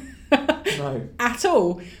time. No. At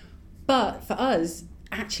all. But for us,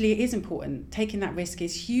 actually it is important. Taking that risk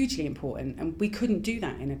is hugely important, and we couldn't do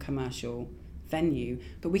that in a commercial venue,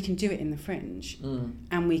 but we can do it in the Fringe,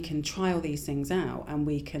 and we can try all these things out, and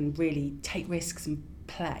we can really take risks and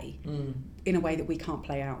play in a way that we can't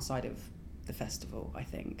play outside of the festival, I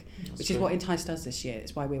think. Which is what enticed us this year.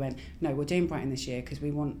 It's why we went, no, we're doing Brighton this year because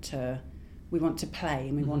we want to play,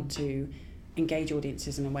 and we want to engage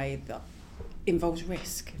audiences in a way that involves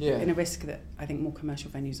risk, in a risk that I think more commercial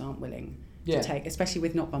venues aren't willing to take, especially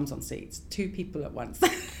with not bums on seats, 2 people at once.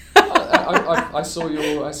 I saw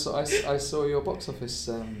your box office.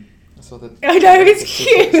 I saw the. I know, it's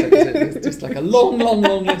cute. It's just like a long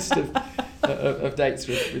list of dates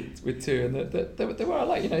with 2, and there were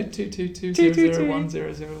like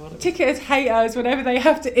 222001001. Ticketers hate us whenever they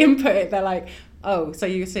have to input it. They're like, oh, so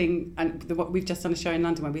you're seeing, and we've just done a show in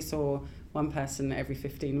London where we saw one person every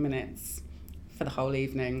 15 minutes for the whole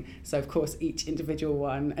evening. So of course each individual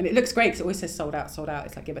one, and it looks great because it always says sold out.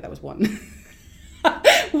 It's like, yeah, but that was one.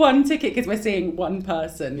 One ticket because we're seeing one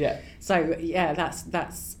person. Yeah. So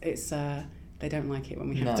that's it's they don't like it when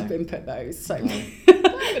we have to input those. So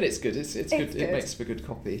but it's good. It's good. It makes for good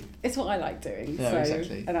copy. It's what I like doing. Yeah,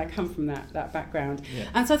 exactly. And I come from that background. Yeah.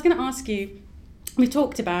 And so I was going to ask you, we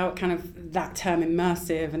talked about kind of that term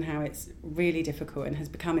immersive and how it's really difficult and has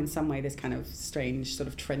become in some way this kind of strange sort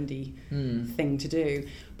of trendy thing to do.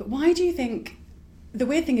 But why do you think, the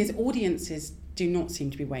weird thing is audiences do not seem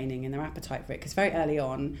to be waning in their appetite for it, because very early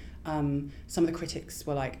on some of the critics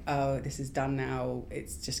were like, oh, this is done now,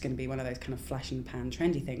 it's just going to be one of those kind of flash in the pan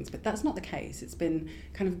trendy things. But that's not the case. It's been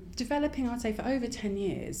kind of developing, I'd say, for over 10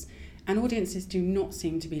 years, and audiences do not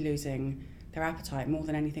seem to be losing their appetite. More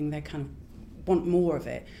than anything, they kind of want more of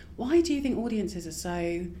it. Why do you think audiences are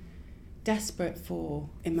so desperate for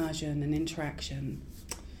immersion and interaction?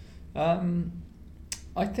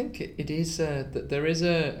 I think it is that there is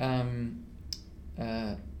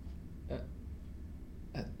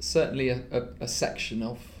certainly a section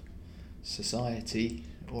of society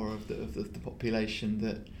or of the population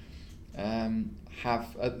that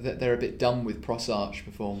that they're a bit done with Pros Arch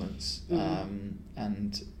performance,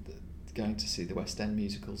 and going to see the West End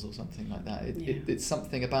musicals or something like that. It's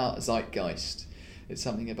something about zeitgeist. It's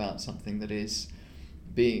something about something that is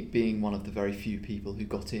being one of the very few people who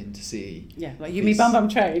got in to see. Yeah, like You Me Bum Bum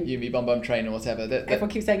Train. You Me Bum Bum Train or whatever. Everyone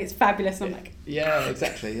keeps saying it's fabulous, and I'm like... Yeah,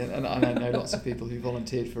 exactly. And I know lots of people who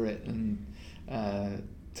volunteered for it and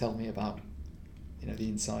tell me about, the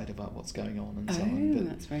inside about what's going on and so on. But,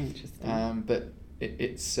 that's very interesting. But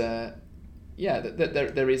it's... there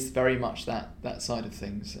is very much that side of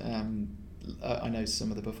things. I know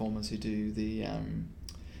some of the performers who do the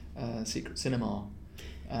secret cinema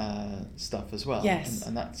stuff as well. Yes.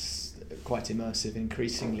 And that's quite immersive,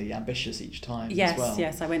 increasingly ambitious each time as well.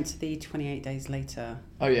 Yes, I went to the 28 Days Later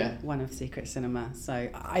one of Secret Cinema, so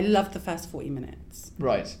I loved the first 40 minutes.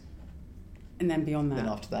 Right. And then beyond that... Then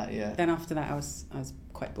after that, yeah. Then after that I was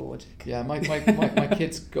quite bored. Yeah, my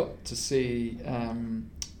kids got to see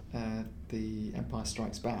The Empire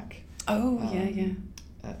Strikes Back. Oh,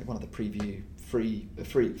 One of the freebie preview.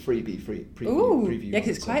 Ooh, preview. Yeah,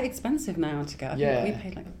 because it's quite expensive now to go. I think we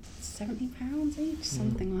paid like £70 each,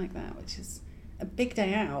 something like that, which is a big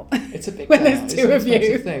day out. It's a big when day there's out. two of you. It's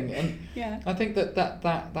an expensive thing, and I think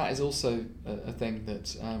that is also a thing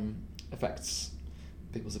that affects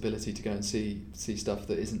people's ability to go and see stuff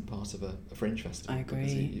that isn't part of a fringe festival. I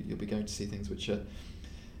agree. You'll be going to see things which are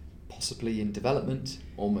possibly in development,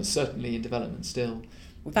 almost certainly in development still.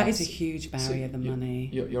 Well, that is a huge barrier, the money.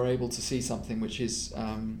 You're able to see something which is,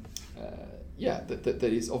 that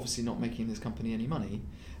is obviously not making this company any money,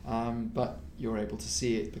 but you're able to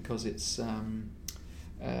see it because it's,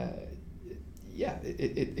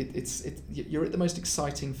 you're at the most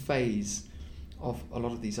exciting phase of a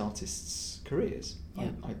lot of these artists' careers.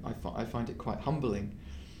 Yeah. I find it quite humbling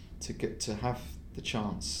to get to have the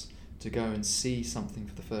chance to go and see something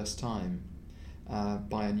for the first time.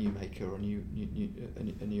 By a new maker or a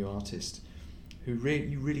new artist, who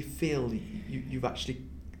you really feel you've actually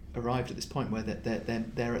arrived at this point where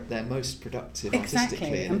they're at their most productive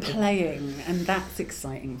artistically, and playing, and that's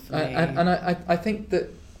exciting for me. And I think that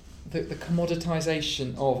the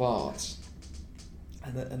commoditisation of art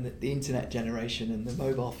and the internet generation and the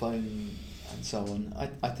mobile phone and so on,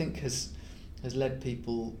 I think has led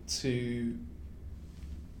people to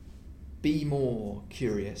be more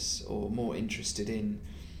curious or more interested in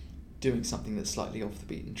doing something that's slightly off the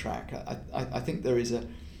beaten track. I think there's a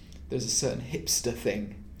certain hipster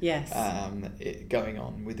thing going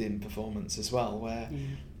on within performance as well, where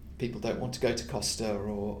people don't want to go to Costa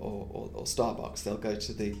or Starbucks. They'll go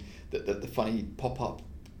to the funny pop-up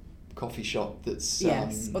coffee shop that's...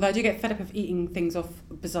 Yes, although I do get fed up of eating things off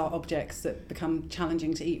bizarre objects that become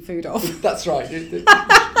challenging to eat food off. That's right.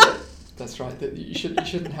 That's right. That you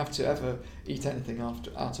shouldn't have to ever eat anything out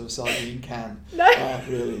of a sardine can. No.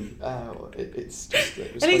 Really. It's just.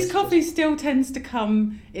 At least coffee still tends to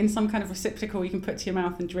come in some kind of receptacle you can put to your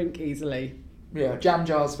mouth and drink easily. Yeah, jam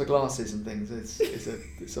jars for glasses and things. It's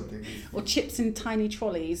something. Or chips in tiny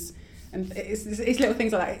trolleys, and it's little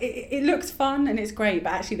things like that. It looks fun and it's great,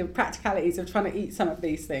 but actually the practicalities of trying to eat some of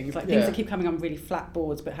these things, like things that keep coming on really flat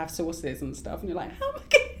boards but have sauces and stuff, and you're like, how am I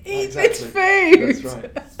going to eat this food?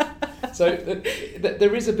 That's right. So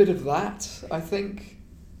there is a bit of that, I think,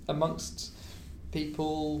 amongst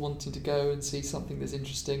people wanting to go and see something that's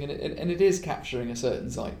interesting, and it is capturing a certain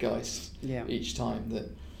zeitgeist each time that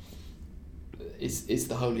is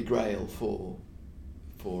the holy grail for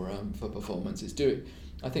performance. Is doing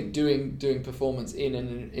performance in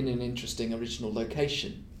an interesting original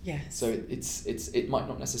location. Yes. So it might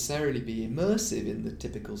not necessarily be immersive in the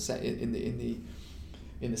typical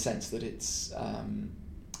in the sense that it's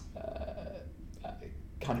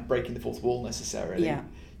kind of breaking the fourth wall necessarily. Yeah.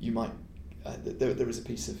 You might there was a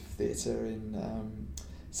piece of theatre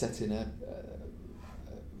set in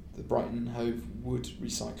the Brighton Hove wood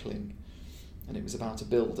recycling, and it was about a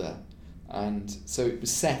builder, and so it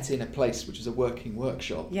was set in a place which was a working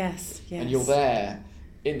workshop. Yes. And you're there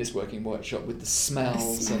in this working workshop with the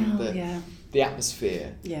smells and the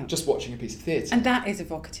atmosphere, just watching a piece of theatre. And that is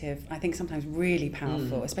evocative, I think sometimes really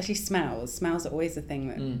powerful, especially smells. Smells are always the thing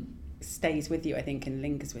that stays with you, I think, and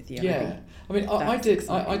lingers with you. Yeah, I mean, I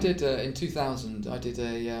did in 2000, I did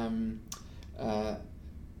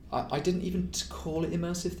I didn't even call it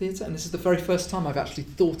immersive theatre, and this is the very first time I've actually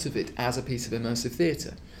thought of it as a piece of immersive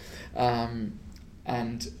theatre. And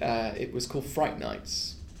it was called Fright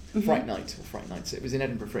Nights. Fright Night or Fright Nights. It was in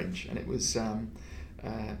Edinburgh Fringe, and it was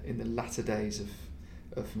in the latter days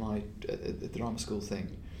of my the drama school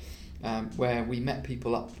thing, where we met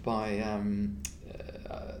people up by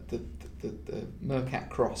the Mercat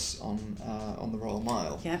Cross on the Royal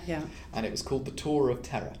Mile. Yeah. And it was called the Tour of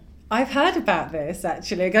Terror. I've heard about this,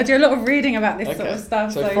 actually. I do a lot of reading about this sort of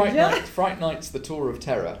stuff. So Fright Nights, the Tour of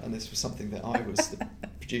Terror, and this was something that I was the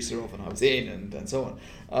producer of, and I was in, and so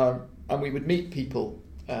on. And we would meet people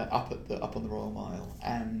up on the Royal Mile,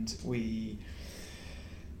 and we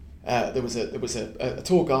there was a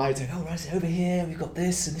tour guide saying, "Oh, right, over here we've got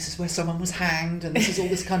this, and this is where someone was hanged, and this is all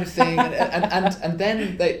this kind of thing," and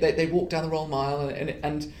then they walk down the Royal Mile,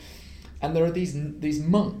 and there are these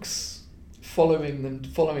monks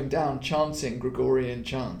following down, chanting Gregorian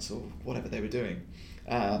chants or whatever they were doing,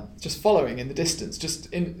 just following in the distance,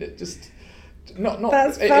 not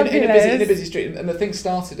in a busy street. And the thing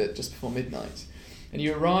started at just before midnight, and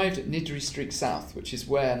you arrived at Niddry Street South, which is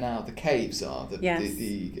where now the caves are.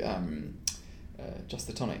 Just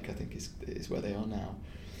the Tonic, I think, is where they are now.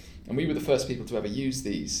 And we were the first people to ever use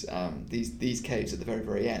these caves at the very,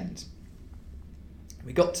 very end.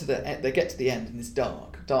 They get to the end in this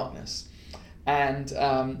darkness. And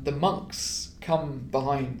the monks come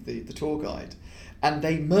behind the tour guide, and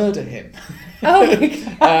they murder him. Oh my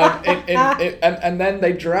God. And then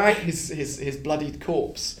they drag his bloodied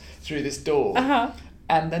corpse through this door,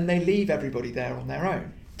 and then they leave everybody there on their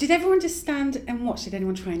own. Did everyone just stand and watch? Did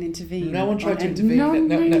anyone try and intervene? No one tried to intervene. No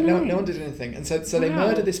one did anything. And so they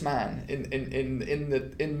murder this man in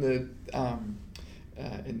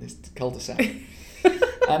this cul-de-sac,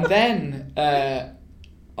 and then.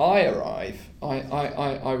 I arrive.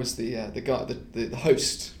 I was the guy, the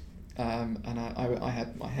host, and I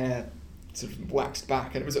had my hair sort of waxed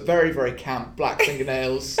back, and it was a very, very camp, black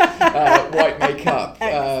fingernails, white makeup,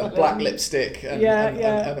 black lipstick, and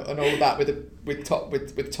all of that with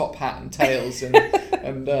top hat and tails and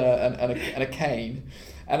a cane,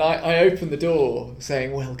 and I opened the door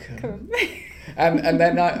saying welcome, and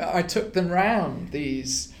then I took them round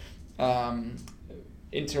these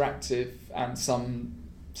interactive and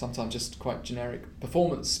sometimes just quite generic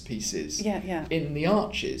performance pieces in the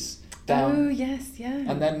arches down. Oh yes, yeah.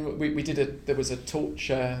 And then we did there was a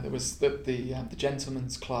torture. There was the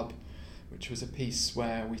Gentleman's Club, which was a piece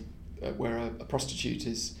where a prostitute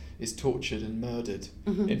is tortured and murdered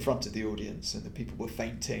in front of the audience, and the people were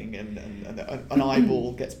fainting, and an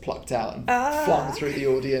eyeball gets plucked out and flung through the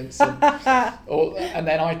audience, and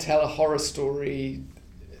then I tell a horror story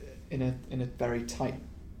in a very tight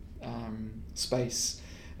space.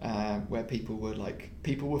 Where people were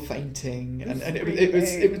fainting, and it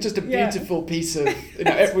was just a beautiful piece of,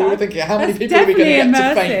 we were thinking, how many people are we going to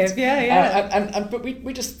get to faint? But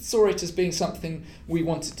we just saw it as being something we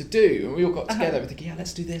wanted to do, and we all got together and thinking,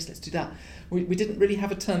 let's do this, let's do that. We didn't really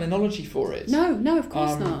have a terminology for it. No, of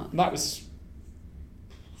course not. That was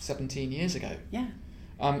 17 years ago. Yeah.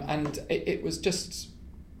 And it was just,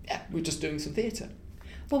 we're just doing some theatre.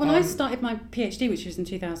 Well, when I started my PhD, which was in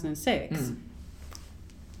 2006.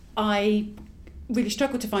 I really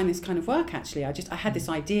struggled to find this kind of work, actually. I had this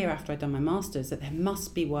idea after I'd done my master's that there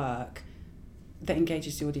must be work that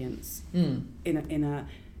engages the audience in a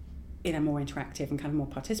more interactive and kind of more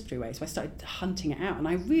participatory way. So I started hunting it out, and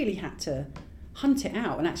I really had to hunt it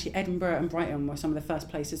out. And actually Edinburgh and Brighton were some of the first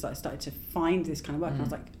places that I started to find this kind of work. And I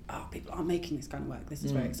was like, oh, people are making this kind of work. This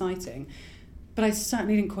is very exciting. But I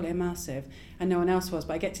certainly didn't call it immersive, and no one else was.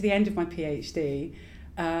 But I get to the end of my PhD,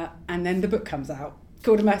 and then the book comes out,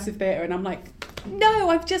 called Immersive Theatre, and I'm like, no,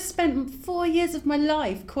 I've just spent 4 years of my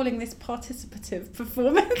life calling this participative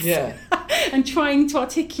performance and trying to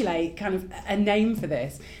articulate kind of a name for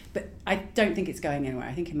this, but I don't think it's going anywhere.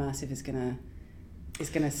 I think immersive is gonna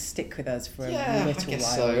stick with us for a little I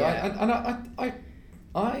guess while. So.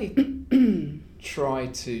 I try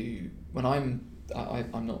to, when I'm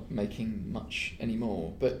not making much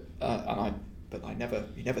anymore, but you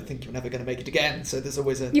never think you're never going to make it again. So there's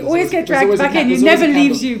always you always get dragged back in. It never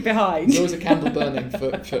leaves you behind. There's always a candle burning for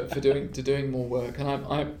doing more work. And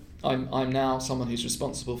I'm now someone who's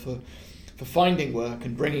responsible for finding work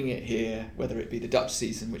and bringing it here, whether it be the Dutch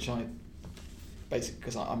season, which I basically,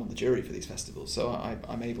 because I'm on the jury for these festivals, so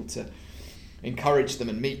I'm able to encourage them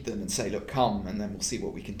and meet them and say, look, come, and then we'll see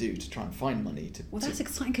what we can do to try and find money to. Well, that's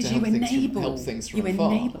exciting because you enable things from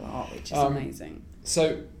afar. Enable art, which is amazing.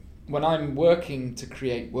 So when I'm working to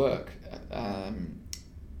create work,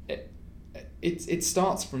 it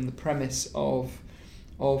starts from the premise of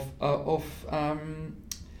what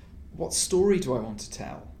story do I want to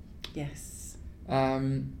tell? Yes.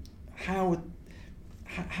 How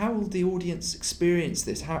will the audience experience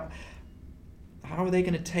this? How are they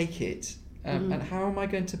going to take it? And how am I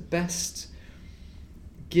going to best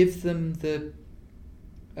give them the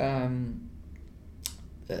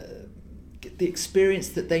experience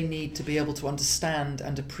that they need to be able to understand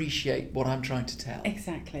and appreciate what I'm trying to tell?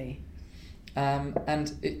 Exactly. Am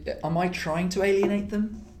I trying to alienate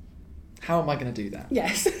them? How am I going to do that?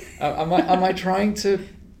 Yes. Am I trying to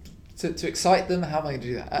excite them? How am I going to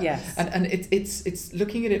do that? Yes. And it's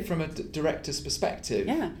looking at it from a director's perspective.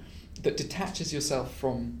 Yeah. That detaches yourself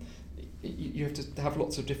from. You have to have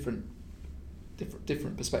lots of different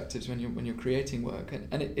perspectives when you're creating work,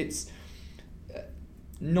 and it's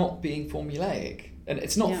not being formulaic, and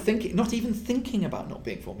it's not not even thinking about not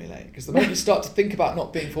being formulaic, because the moment you start to think about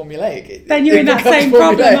not being formulaic, then you're in that same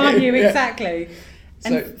problem, aren't you? Yeah. Exactly.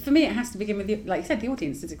 And for me, it has to begin with, like you said, the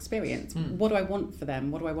audience's experience. What do I want for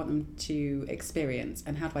them? What do I want them to experience?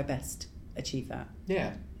 And how do I best achieve that?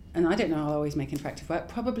 Yeah. And I don't know I'll always make interactive work.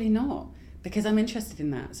 Probably not, because I'm interested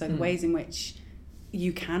in that. So the ways in which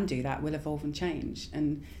you can do that will evolve and change.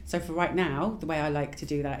 And so for right now, the way I like to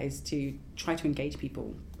do that is to try to engage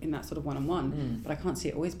people in that sort of one-on-one. But I can't see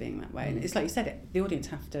it always being that way. And it's like you said, the audience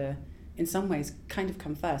have to, in some ways, kind of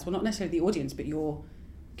come first. Well, not necessarily the audience, but your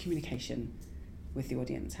communication with the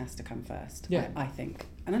audience has to come first, I think.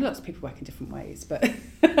 And I know lots of people work in different ways, but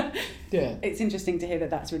it's interesting to hear that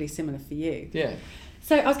that's really similar for you. Yeah.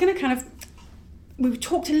 So I was going to we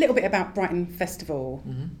talked a little bit about Brighton Festival,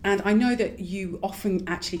 and I know that you often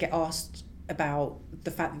actually get asked about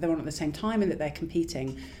the fact that they're on at the same time and that they're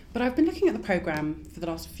competing, but I've been looking at the programme for the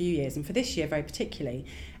last few years, and for this year very particularly,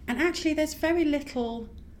 and actually there's very little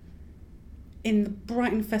in the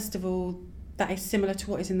Brighton Festival that is similar to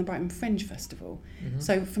what is in the Brighton Fringe Festival.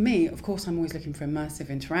 So for me, of course, I'm always looking for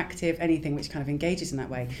immersive, interactive, anything which kind of engages in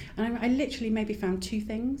that way. And I literally maybe found 2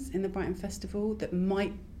 things in the Brighton Festival that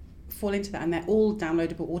might fall into that, and they're all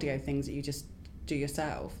downloadable audio things that you just do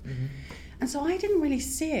yourself. And so I didn't really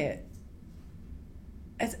see it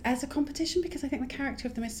as a competition, because I think the character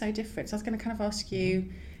of them is so different. So I was going to kind of ask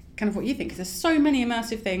you kind of what you think, because there's so many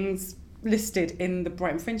immersive things listed in the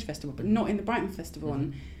Brighton Fringe Festival, but not in the Brighton Festival.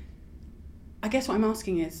 And I guess what I'm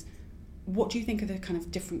asking is, what do you think of the kind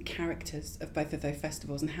of different characters of both of those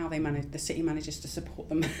festivals, and how the city manages to support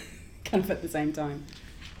them kind of at the same time?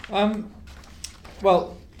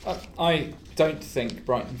 Well, I don't think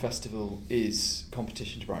Brighton Festival is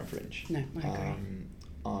competition to Brighton Fringe. No, I agree.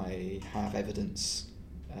 I have evidence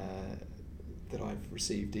that I've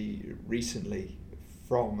received recently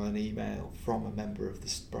from an email from a member of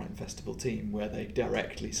the Brighton Festival team, where they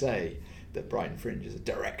directly say that Brighton Fringe is a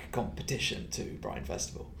direct competition to Brighton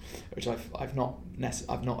Festival, which I've not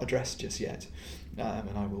addressed just yet,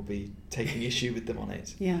 and I will be taking issue with them on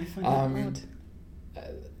it. Yeah, I find that odd.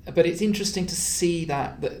 But it's interesting to see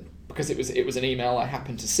that because it was an email I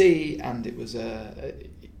happened to see, and it was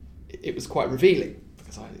quite revealing,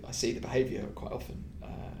 because I see the behaviour quite often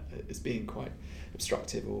as being quite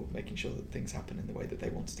obstructive, or making sure that things happen in the way that they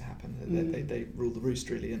want it to happen. They rule the roost,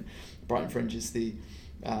 really. And Brighton Fringe is the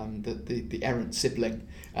errant sibling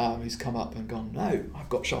who's come up and gone, no, I've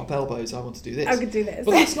got sharp elbows, I want to do this. I could do this.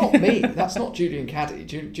 But that's not me. That's not Julian Caddy.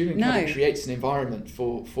 Julian Caddy creates an environment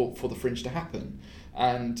for the Fringe to happen.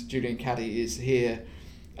 And Julian Caddy is here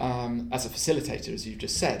as a facilitator, as you've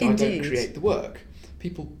just said. Indeed. I don't create the work.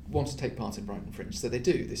 People want to take part in Brighton Fringe, so they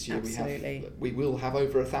do. This year we will have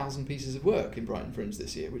over 1,000 pieces of work in Brighton Fringe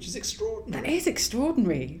this year, which is extraordinary. That is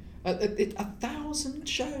extraordinary. 1,000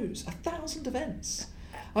 shows, 1,000 events.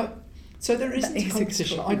 So there isn't a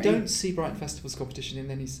competition. I don't see Brighton Festival's competition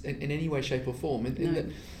in any way, shape or form.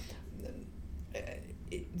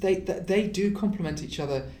 They do complement each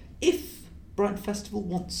other if Brighton Festival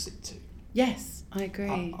wants it to. Yes, I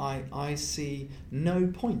agree. I see no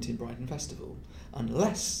point in Brighton Festival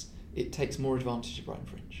unless it takes more advantage of Brighton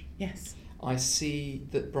Fringe. Yes. I see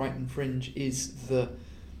that Brighton Fringe is the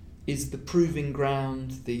proving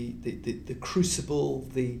ground, the crucible,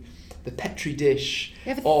 the petri dish. We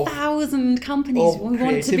have 1,000 companies who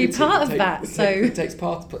want to be part of that. So it takes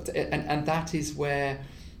part, and that is where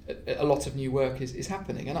a lot of new work is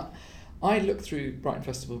happening. And I look through Brighton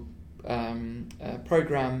Festival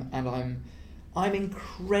programme, and I'm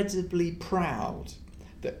incredibly proud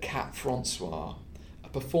that Cat Francois, a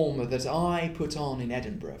performer that I put on in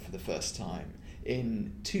Edinburgh for the first time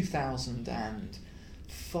in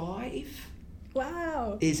 2005.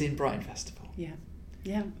 Wow. Is in Brighton Festival. Yeah.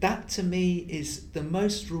 Yeah. That to me is the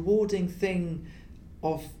most rewarding thing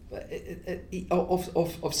of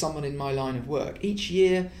someone in my line of work. Each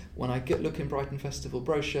year when I look in Brighton Festival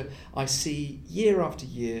brochure, I see year after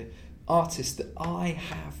year artists that I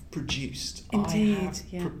have produced, Indeed,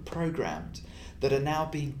 I have programmed, that are now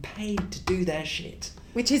being paid to do their shit.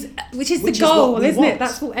 Which is the goal, isn't it?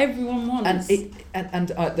 That's what everyone wants.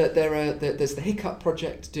 There's the Hiccup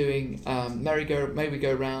Project doing May We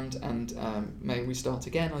Go Round and May We Start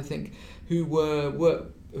Again, I think, who are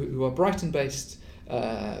Brighton-based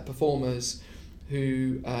performers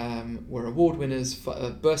who were award winners,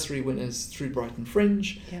 bursary winners through Brighton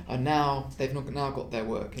Fringe, and they've now got their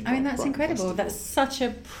work in Brighton that's incredible. Festival. That's such a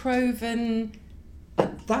proven...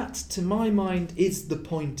 And that, to my mind, is the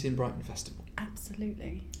point in Brighton Festival.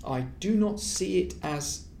 Absolutely. I do not see it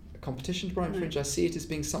as a competition to Brighton Fringe. I see it as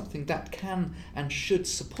being something that can and should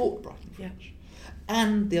support Brighton Fringe.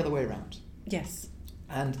 And the other way around. Yes.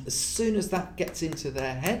 And as soon as that gets into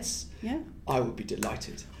their heads, I would be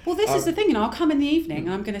delighted. Well, this is the thing, I'll come in the evening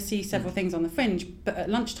and I'm going to see several things on the Fringe, but at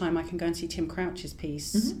lunchtime I can go and see Tim Crouch's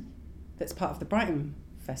piece that's part of the Brighton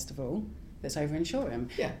Festival that's over in Shoreham.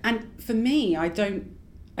 Yeah. And for me, I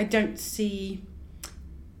don't see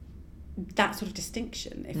that sort of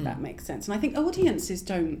distinction, if that makes sense. And I think audiences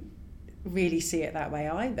don't really see it that way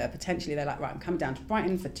either. Potentially they're like, right, I'm coming down to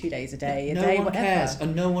Brighton for 2 days a day, no one whatever. cares,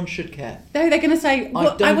 and no one should care. No, they're going to say,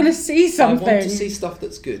 I want to see something. I want to see stuff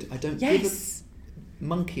that's good. I don't give a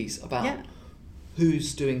monkeys about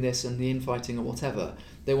who's doing this and the infighting or whatever.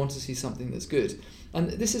 They want to see something that's good. And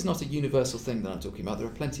this is not a universal thing that I'm talking about. There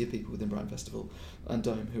are plenty of people within Brighton Festival and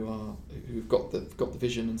Dome who've got the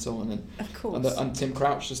vision and so on. And of course. And Tim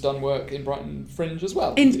Crouch has done work in Brighton Fringe as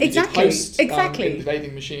well. Exactly. He did host, in the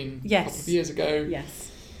Bathing Machine a couple of years ago.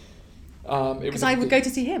 Yes. Because I would go to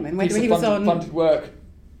see him, and whether he was funded work,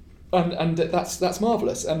 and that's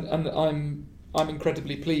marvellous. And I'm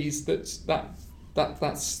incredibly pleased that's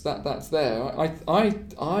there.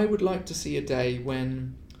 I would like to see a day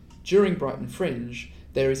when, during Brighton Fringe,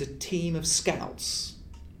 there is a team of scouts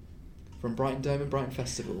from Brighton Dome and Brighton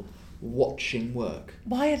Festival watching work.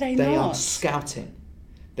 Why are they not? They are scouting.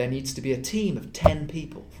 There needs to be a team of 10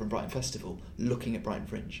 people from Brighton Festival looking at Brighton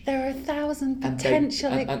Fringe. There are 1,000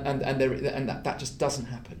 potential... And that just doesn't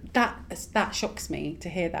happen. That shocks me to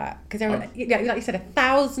hear that. Because there are, like you said,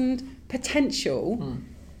 1,000 potential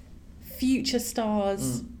future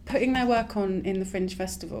stars putting their work on in the Fringe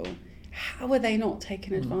Festival. How are they not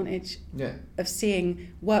taking advantage of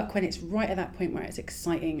seeing work when it's right at that point where it's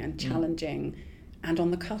exciting and challenging and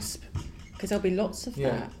on the cusp? Because there'll be lots of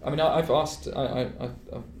that. I mean, I've asked I've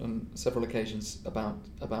on several occasions about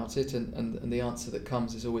it, and the answer that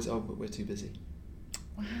comes is always, but we're too busy.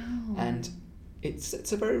 Wow. And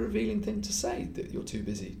it's a very revealing thing to say, that you're too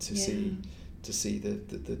busy to see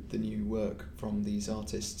the new work from these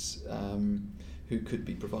artists who could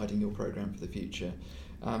be providing your programme for the future.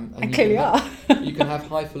 And clearly you can have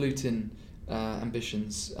highfalutin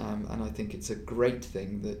ambitions, and I think it's a great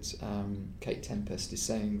thing that Kate Tempest is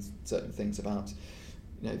saying certain things about,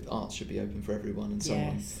 art should be open for everyone and so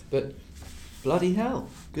on. But bloody hell,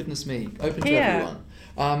 goodness me, open to everyone.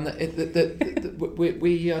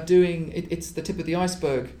 We are doing it's the tip of the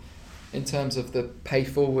iceberg in terms of the pay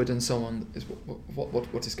forward and so on. Is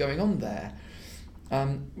what is going on there.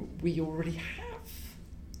 We already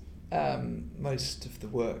have most of the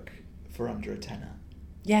work for under a tenner.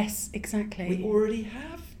 Yes, exactly. We already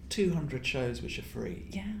have 200 shows which are free.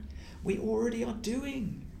 Yeah. We already are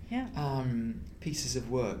doing pieces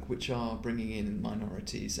of work which are bringing in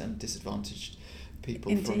minorities and disadvantaged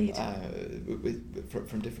people from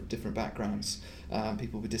different backgrounds,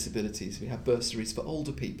 people with disabilities. We have bursaries for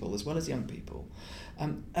older people as well as young people,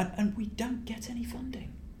 and we don't get any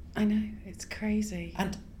funding. I know, it's crazy.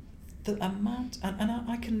 And the amount, and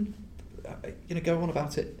I can, go on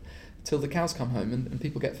about it till the cows come home, and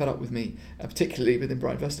people get fed up with me, particularly within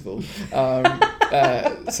Brighton Festival,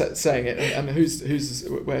 saying it, and where's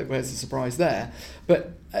the surprise there?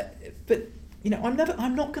 But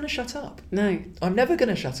I'm not going to shut up. No, I'm never going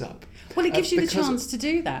to shut up. Well, it gives you the chance to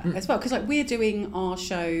do that as well, because we're doing our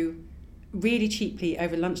show really cheaply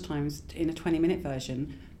over lunchtimes in a 20-minute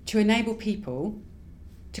version to enable people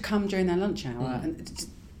to come during their lunch hour, and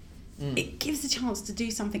it gives a chance to do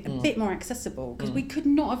something a bit more accessible, because we could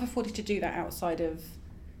not have afforded to do that outside of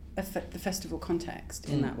the festival context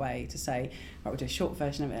in that way, to say, right, we'll do a short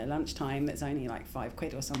version of it at lunchtime that's only like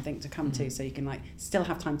 £5 or something to come to, so you can still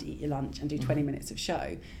have time to eat your lunch and do 20 minutes of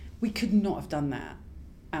show. We could not have done that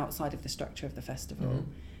outside of the structure of the festival.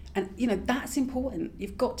 And, you know, that's important.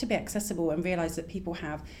 You've got to be accessible and realise that people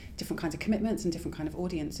have different kinds of commitments and different kind of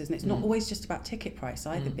audiences. And it's not always just about ticket price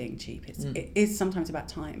either being cheap. It is sometimes about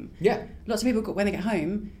time. Yeah. Lots of people, when they get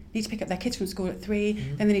home, need to pick up their kids from school at 3,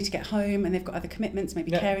 then they need to get home and they've got other commitments,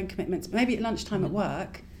 maybe caring commitments. Maybe at lunchtime at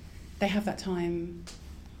work, they have that time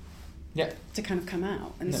to kind of come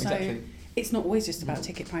out. And exactly. It's not always just about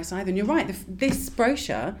ticket price either. And you're right, this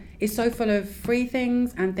brochure is so full of free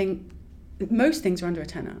things and most things are under a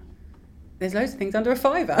tenner. There's loads of things under a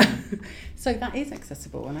 £5. So that is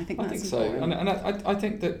accessible, and I think that's important. And I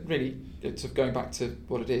think that really, sort of going back to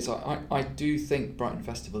what it is, I do think Brighton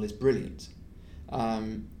Festival is brilliant.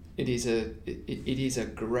 It is a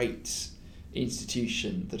great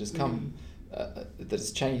institution that has come, that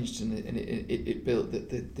has changed, and it built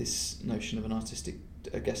this notion of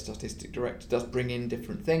a guest artistic director does bring in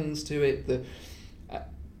different things to it.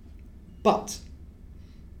 But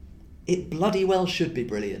it bloody well should be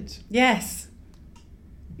brilliant. Yes.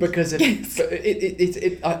 Because I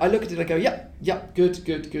look at it and I go, yep,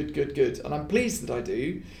 good. And I'm pleased that I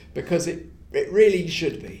do, because it really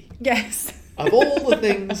should be. Yes. Of all the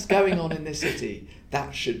things going on in this city,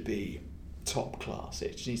 that should be top class.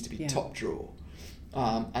 It needs to be top draw.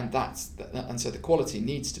 And so the quality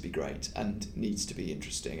needs to be great and needs to be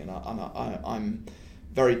interesting. And I'm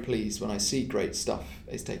very pleased when I see great stuff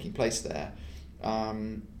is taking place there.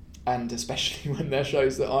 And especially when there are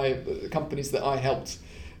shows that companies that I helped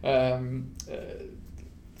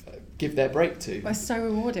give their break to. That's so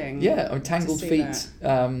rewarding. Yeah, Tangled Feet.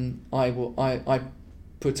 I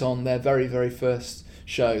put on their very, very first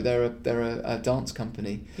show. They're a dance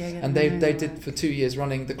company, and they did for 2 years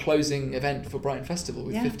running the closing event for Brighton Festival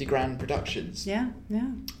with 50 grand productions. Yeah.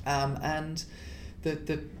 And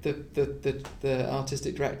the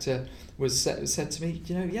artistic director said to me,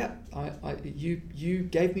 you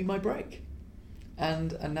gave me my break,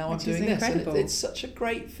 and now I'm doing this, and it's such a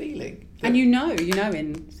great feeling. And in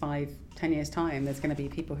 5-10 years' time, there's going to be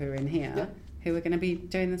people who are in here who are going to be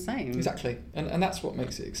doing the same. Exactly, and that's what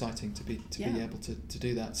makes it exciting to be able to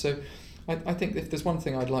do that. So I think if there's one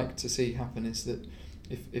thing I'd like to see happen is that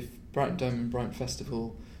if Brighton Dome and Brighton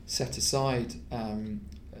Festival set aside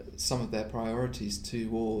some of their priorities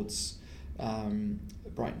towards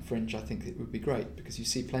Brighton Fringe, I think it would be great, because you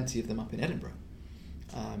see plenty of them up in Edinburgh.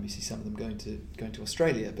 You see some of them going to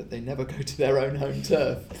Australia, but they never go to their own home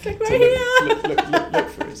turf to look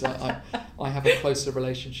for it. I have a closer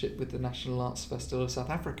relationship with the National Arts Festival of South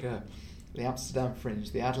Africa, the Amsterdam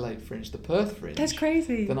Fringe, the Adelaide Fringe, the Perth Fringe. That's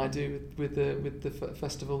crazy. Than I do with the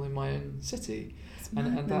festival in my own city,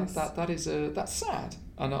 and that's sad.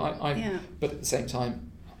 And but at the same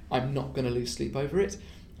time, I'm not going to lose sleep over it.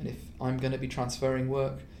 And if I'm going to be transferring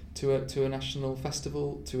work to a national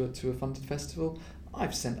festival, to a funded festival,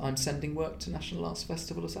 I'm sending work to National Arts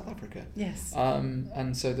Festival of South Africa. Yes.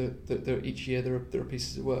 And so each year there are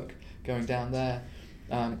pieces of work going down there.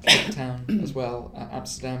 Cape Town as well,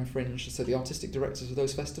 Amsterdam Fringe. So the artistic directors of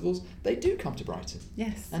those festivals, they do come to Brighton.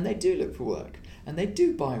 Yes. And they do look for work, and they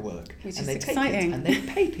do buy work, which and is they exciting. take it, and they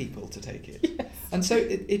pay people to take it. Yes. And so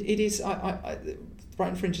it is.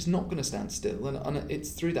 Brighton Fringe is not going to stand still, and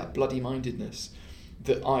it's through that bloody mindedness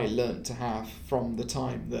that I learnt to have from the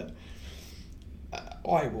time that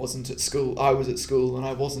I wasn't at school. I was at school and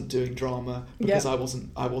I wasn't doing drama because I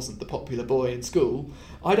wasn't the popular boy in school.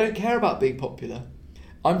 I don't care about being popular.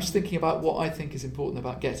 I'm just thinking about what I think is important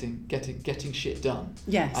about getting shit done.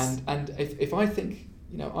 Yes. And if I think,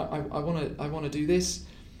 I want to do this,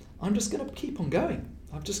 I'm just going to keep on going.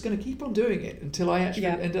 I'm just going to keep on doing it until I actually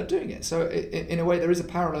end up doing it. So in a way, there is a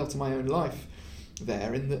parallel to my own life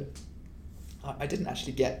there, in that I didn't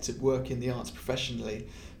actually get to work in the arts professionally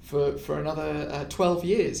for another 12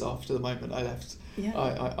 years after the moment I left.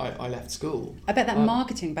 I left school. I bet that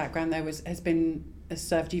marketing background there has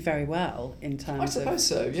served you very well in terms. I suppose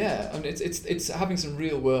so. Yeah, I mean, it's having some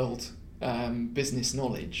real world business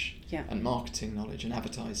knowledge and marketing knowledge and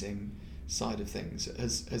advertising side of things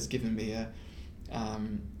has given me a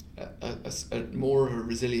more of a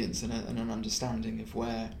resilience and an understanding of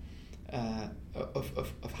where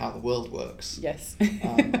of how the world works. Yes.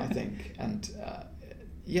 I think, and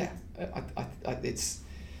it's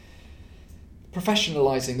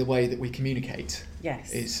professionalising the way that we communicate.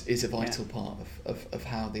 Yes. is a vital part of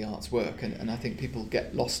how the arts work, and I think people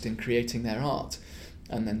get lost in creating their art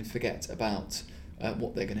and then forget about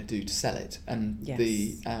what they're going to do to sell it. And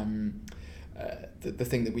the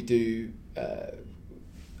thing that we do,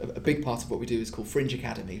 a big part of what we do is called Fringe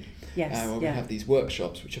Academy. Yes. Where we have these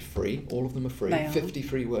workshops which are free. All of them are free. 50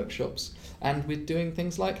 free workshops, and we're doing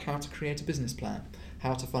things like how to create a business plan,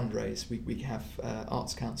 how to fundraise. We have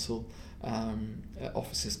Arts Council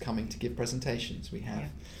officers coming to give presentations. We have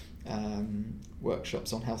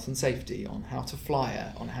workshops on health and safety, on how to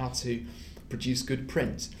flyer, on how to produce good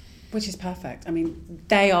print. Which is perfect. I mean,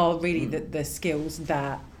 they are really the skills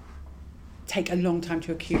that take a long time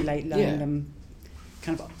to accumulate, learning them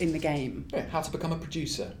kind of in the game. Yeah, how to become a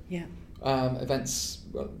producer. Yeah. Events,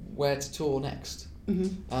 where to tour next.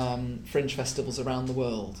 Fringe festivals around the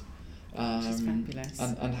world. Which is fabulous.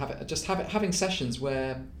 And having sessions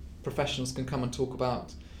where professionals can come and talk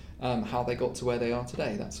about how they got to where they are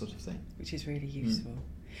today, that sort of thing. Which is really useful.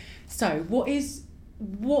 So what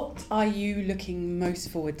are you looking most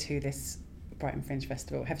forward to this Brighton Fringe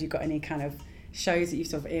Festival? Have you got any kind of shows that you've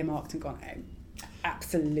sort of earmarked and gone, oh,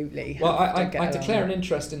 absolutely? Well, I declare an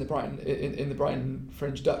interest in the Brighton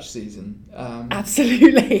Fringe Dutch season.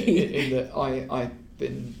 Absolutely. In that I've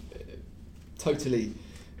been totally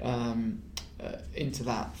into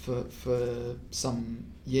that for some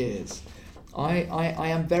years. I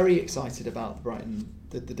am very excited about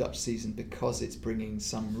the Dutch season because it's bringing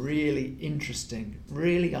some really interesting,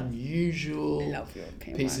 really unusual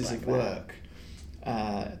pieces of work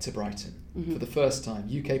to Brighton for the first time.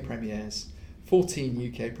 UK premieres,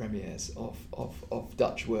 14 UK premieres of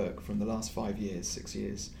Dutch work from the last 6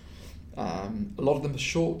 years. A lot of them are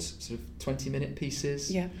short, sort of 20-minute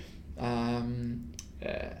pieces. Yeah. And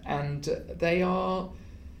they are,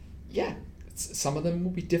 some of them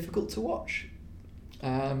will be difficult to watch.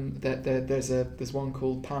 There's one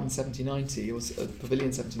called Pan 7090 or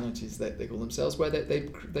Pavilion 7090s they call themselves, where they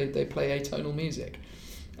play atonal music,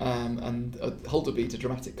 and Holderbeat, a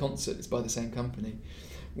dramatic concert, is by the same company,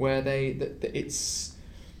 where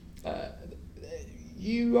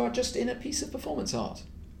you are just in a piece of performance art.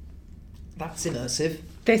 That's immersive.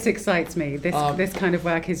 This excites me. This kind of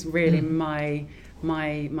work is really my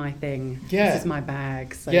thing. Yeah. This is my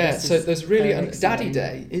bag. So there's really Daddy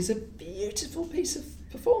Day is a beautiful piece of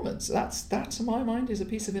performance. That to my mind is a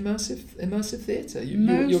piece of immersive theatre.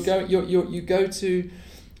 You're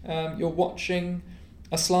watching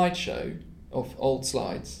a slideshow of old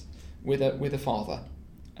slides with a father,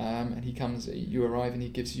 and he comes. You arrive and he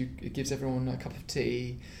gives everyone a cup of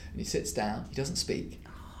tea, and he sits down. He doesn't speak,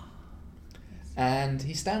 and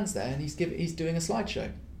he stands there and he's doing a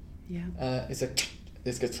slideshow. Yeah.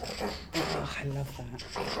 This goes. Oh, I love that.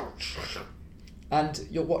 And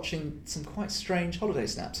you're watching some quite strange holiday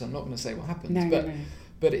snaps. I'm not going to say what happens, No.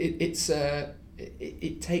 But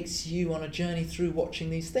it takes you on a journey through watching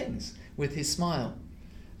these things with his smile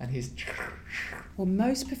and his. Well,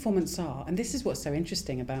 most performance art, and this is what's so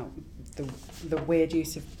interesting about the weird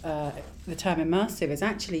use of the term immersive, is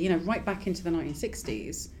actually, right back into the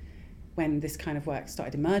 1960s, when this kind of work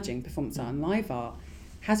started emerging, performance art and live art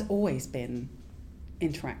has always been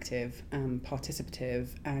interactive and participative,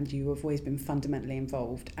 and you have always been fundamentally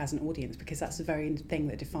involved as an audience, because that's the very thing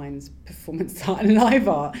that defines performance art and live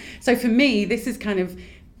art. So for me, this is kind of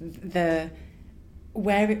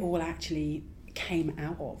where it all actually came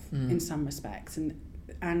out of in some respects, and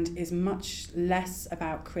is much less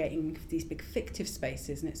about creating these big fictive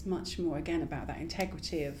spaces, and it's much more again about that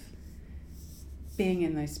integrity of being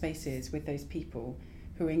in those spaces with those people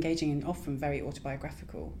who are engaging in often very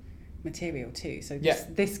autobiographical material too. So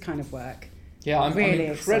this kind of work. Yeah, I'm really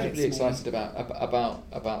incredibly excited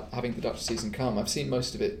about having the Dutch season come. I've seen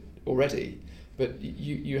most of it already, but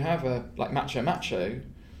you have like Macho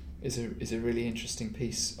is a really interesting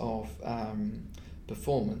piece of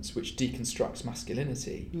performance which deconstructs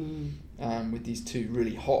masculinity with these two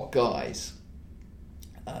really hot guys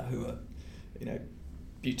who are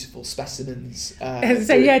beautiful specimens. Just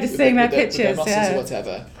seeing their pictures, with their muscles or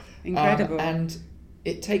whatever. Incredible. And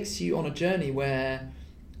it takes you on a journey where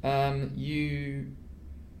you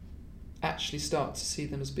actually start to see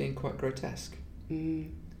them as being quite grotesque.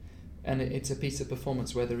 And it's a piece of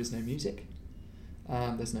performance where there is no music,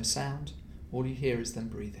 there's no sound, all you hear is them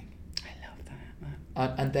breathing. I love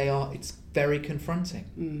that. And it's very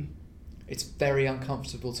confronting. It's very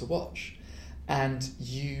uncomfortable to watch. And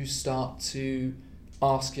you start to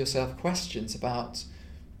ask yourself questions about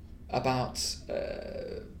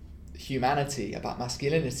humanity, about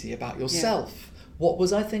masculinity, about yourself. Yeah. What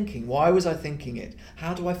was I thinking? Why was I thinking it?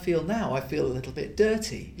 How do I feel now? I feel a little bit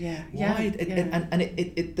dirty. Yeah. Why? And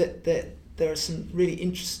there are some really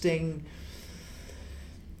interesting.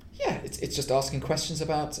 Yeah, it's just asking questions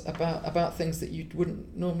about things that you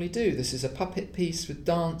wouldn't normally do. This is a puppet piece with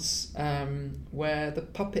dance, where the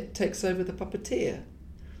puppet takes over the puppeteer,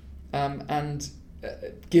 and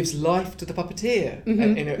gives life to the puppeteer,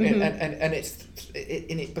 and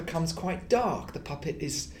it becomes quite dark. The puppet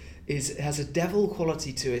is has a devil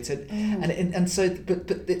quality to it, and so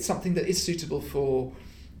but it's something that is suitable for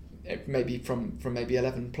maybe from maybe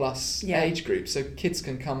 11 plus age group, so kids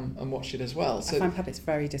can come and watch it as well. So I find puppets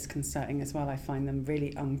very disconcerting as well. I find them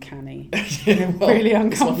really uncanny in a really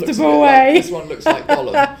uncomfortable way. This one looks like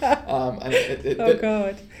Gollum.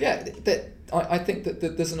 God. Yeah, I think that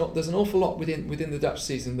there's an awful lot within the Dutch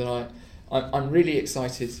season that I'm really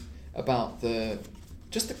excited about. The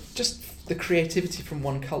creativity from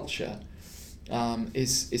one culture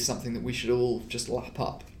is something that we should all just lap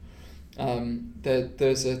up.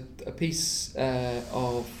 There's a piece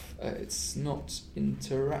of it's not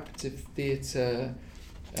interactive theatre.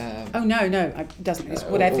 No, it doesn't. It's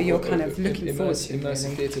whatever you're kind of looking forward to.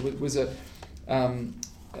 Immersive theatre was a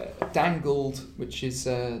Dangled, which is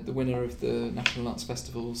the winner of the National Arts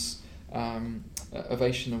Festival's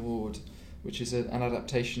Ovation Award, which is an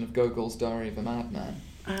adaptation of Gogol's Diary of a Madman.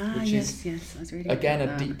 Which is I was reading again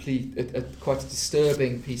about a deeply, quite a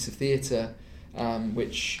disturbing piece of theatre,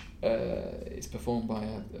 which is performed by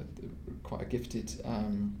quite a gifted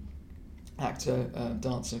actor,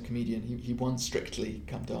 dancer, comedian. He won Strictly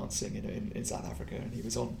Come Dancing in South Africa, and he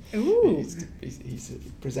was on. Ooh. He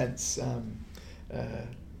presents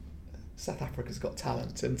South Africa's Got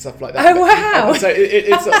Talent and stuff like that. Oh wow! So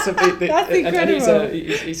it's something. That's incredible. And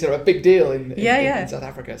he's sort of a big deal in South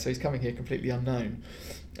Africa. So he's coming here completely unknown,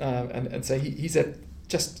 and so he's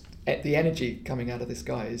just the energy coming out of this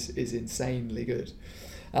guy is insanely good.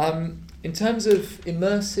 In terms of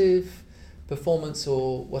immersive performance,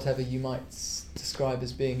 or whatever you might describe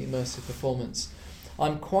as being immersive performance,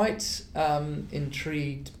 I'm quite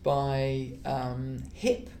intrigued by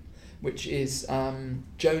HIP, which is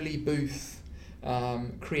Jolie Booth,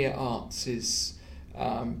 Kriya Arts'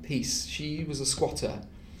 piece. She was a squatter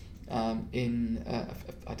in,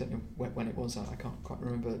 I don't know when it was, I can't quite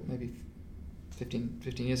remember, maybe 15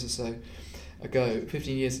 years or so ago,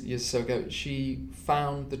 15 years or so ago. She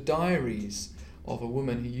found the diaries of a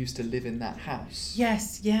woman who used to live in that house.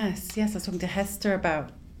 Yes. I was talking to Hester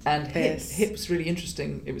about this. HIP was really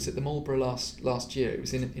interesting. It was at the Marlborough last year. It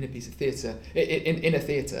was in a piece of theatre, in a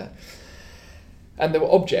theatre. And there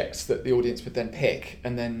were objects that the audience would then pick,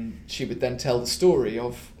 and then she would then tell the story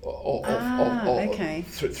of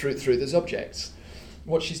through those objects.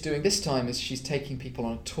 What she's doing this time is she's taking people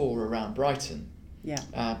on a tour around Brighton,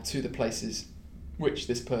 to the places which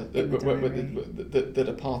that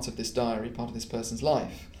are part of this diary, part of this person's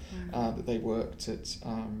life. That they worked at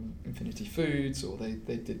Infinity Foods, or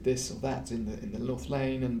they did this or that in the North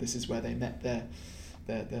Lane, and this is where they met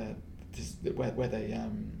where they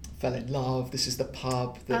fell in love. This is the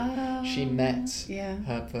pub that she met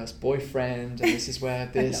her first boyfriend, and this is where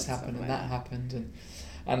this happened and that happened,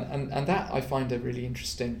 and that I find a really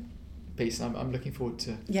interesting piece, and I'm looking forward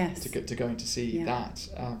to going to see that,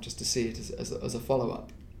 just to see it as a follow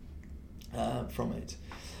up from it.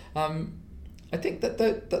 I think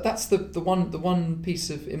that's the one piece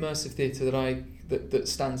of immersive theatre that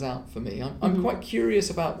stands out for me. I'm quite curious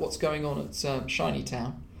about what's going on at Shiny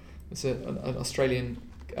Town. It's an Australian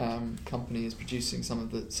company is producing some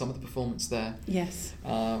of the performance there. Yes.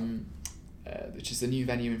 Which is the new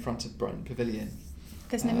venue in front of Brighton Pavilion.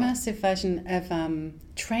 There's an immersive version of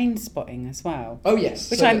Train Spotting as well. Oh yes.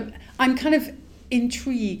 Which I'm kind of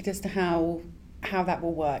intrigued as to how that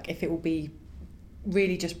will work. If it will be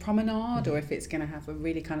really just promenade, or if it's going to have a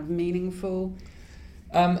really kind of meaningful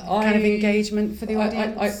kind of engagement for the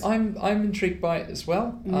audience. I'm intrigued by it as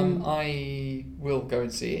well. I will go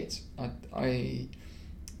and see it.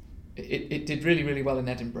 It did really, really well in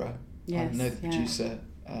Edinburgh. Yes, I know the producer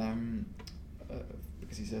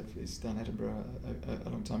because he's done Edinburgh a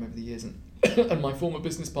long time over the years, and my former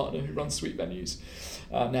business partner who runs Sweet Venues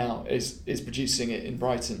now is producing it in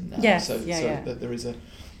Brighton now. Yes, so that there is a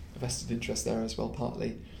vested interest there as well,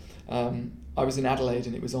 partly. I was in Adelaide,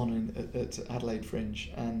 and it was on at Adelaide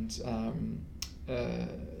Fringe, and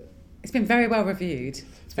it's been very well reviewed.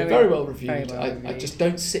 It's been very well reviewed. I just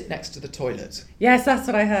don't sit next to the toilet. Yes, that's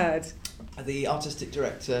what I heard. The artistic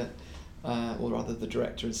director, or rather the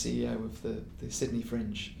director and CEO of the Sydney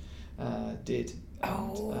Fringe, did.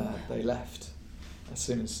 And they left as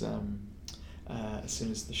soon as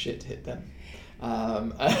the shit hit them.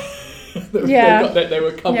 They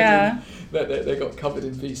were covered. They got covered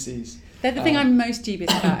in feces. They're the thing I'm most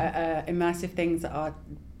dubious about immersive things that are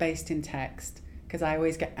based in text, because I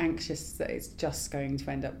always get anxious that it's just going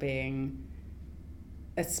to end up being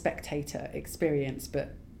a spectator experience,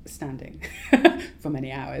 but standing for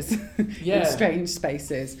many hours in strange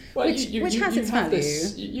spaces, which has its value.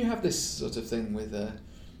 You have this sort of thing with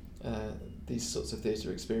these sorts of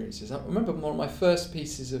theatre experiences. I remember one of my first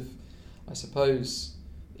pieces of, I suppose,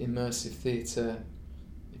 immersive theatre,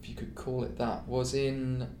 if you could call it that, was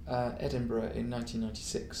in Edinburgh in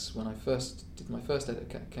 1996 when I first did my first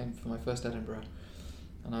came for my first Edinburgh,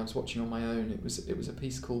 and I was watching on my own. It was a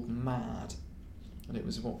piece called Mad, and it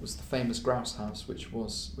was what was the famous Grouse House, which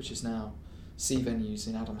is now C Venues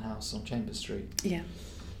in Adam House on Chambers Street. Yeah.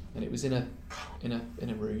 And it was in a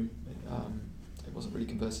room. It wasn't really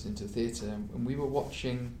converted into a theatre, and we were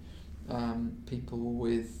watching people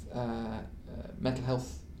with mental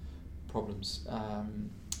health problems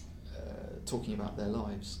talking about their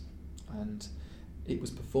lives, and it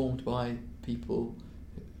was performed by people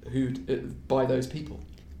by those people.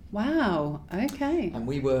 Wow. Okay. And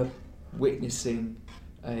we were witnessing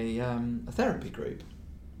a therapy group.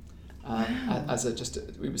 Wow.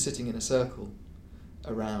 We were sitting in a circle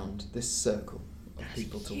around this circle of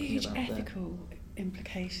people talking huge about ethical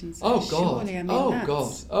implications. Oh God! Surely, I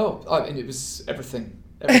mean, it was everything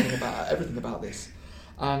about this,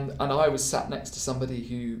 and I was sat next to somebody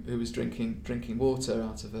who was drinking water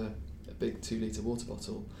out of a big 2-litre water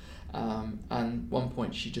bottle, and one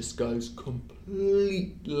point she just goes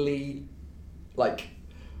completely like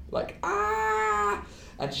ah.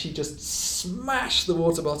 And she just smashed the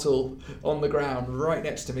water bottle on the ground right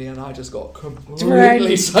next to me, and I just got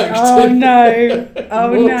completely soaked in water.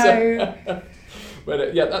 No.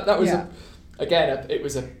 But that was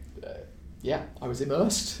I was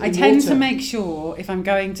immersed. I tend to make sure if I'm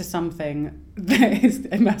going to something that is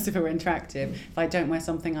immersive or interactive, if I don't wear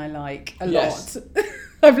something I like a lot.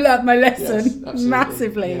 I've learnt my lesson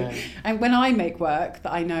massively. Yeah. And when I make work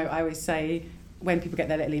that I know, I always say, when people get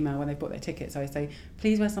their little email when they've bought their tickets, I say,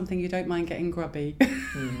 please wear something you don't mind getting grubby.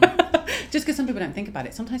 Just because some people don't think about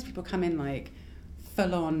it. Sometimes people come in like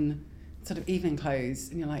full on sort of evening clothes,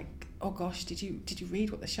 and you're like, oh gosh, did you read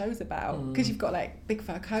what the show's about? Because you've got like big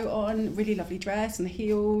fur coat on, really lovely dress and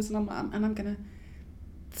heels, and I'm gonna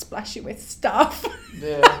splash it with stuff.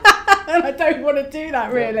 Yeah. And I don't want to do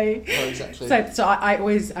that really. No, exactly. So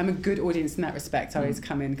I'm a good audience in that respect. I always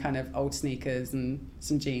come in kind of old sneakers and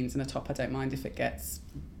some jeans and a top. I don't mind if it gets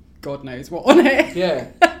God knows what on it. Yeah.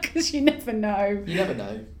 Because you never know. You never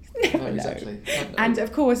know. Exactly. And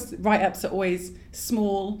of course, write-ups are always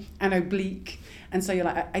small and oblique, and so you're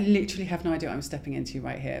like, I literally have no idea what I'm stepping into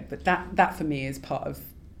right here. But that for me is part of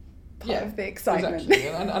the excitement. Exactly.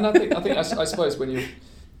 And I suppose when you're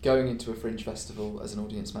going into a Fringe festival as an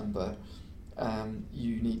audience member,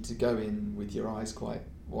 you need to go in with your eyes quite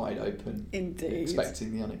wide open. Indeed.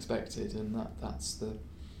 Expecting the unexpected, and that's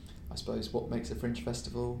I suppose what makes a Fringe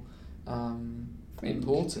festival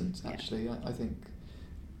important. Actually, I think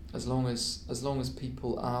as long as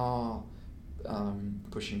people are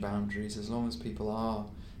pushing boundaries, as long as people are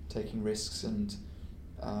taking risks and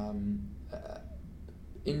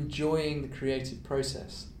enjoying the creative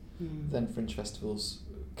process, then Fringe festivals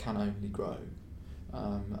can only grow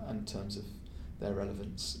in terms of their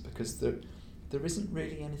relevance, because there isn't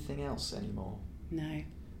really anything else anymore. No.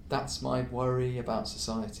 That's my worry about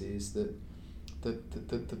society, is that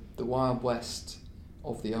the Wild West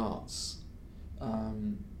of the arts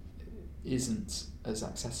isn't as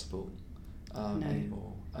accessible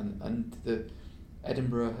anymore, and the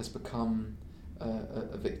Edinburgh has become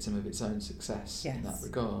a victim of its own success in that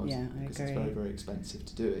regard. Yeah, because it's very, very expensive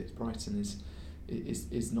to do it. Brighton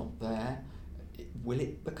is not there. Will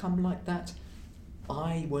it become like that?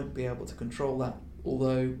 I won't be able to control that,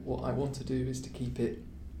 although what I want to do is to keep it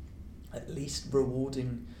at least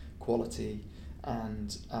rewarding quality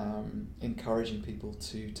and encouraging people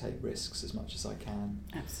to take risks as much as I can.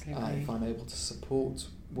 Absolutely. If I'm able to support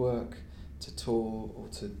work, to tour, or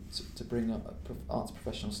to bring up arts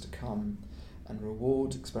professionals to come and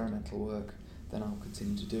reward experimental work, then I'll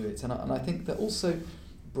continue to do it. And I think that also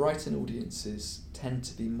Brighton audiences tend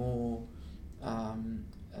to be more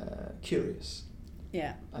curious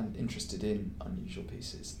and interested in unusual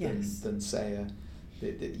pieces than say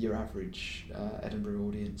your average Edinburgh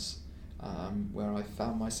audience, where I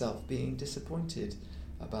found myself being disappointed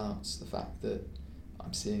about the fact that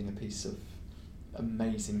I'm seeing a piece of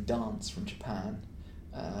amazing dance from Japan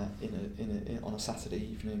on a Saturday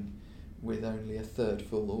evening with only a third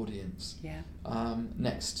full audience,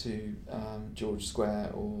 next to George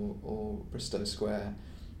Square or Bristow Square,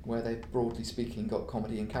 where they've broadly speaking got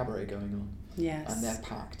comedy and cabaret going on. Yes. And they're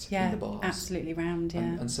packed in the bars. Absolutely round,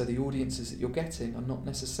 And so the audiences that you're getting are not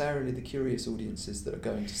necessarily the curious audiences that are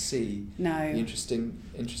going to see the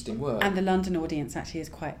interesting work. And the London audience actually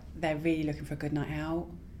is they're really looking for a good night out.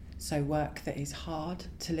 So work that is hard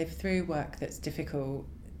to live through, work that's difficult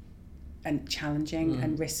and challenging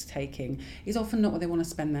and risk-taking is often not what they want to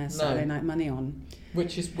spend their Saturday night money on.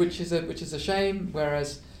 Which is a shame,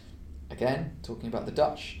 whereas again, talking about the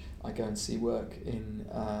Dutch, I go and see work in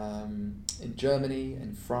Germany,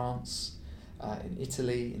 in France, in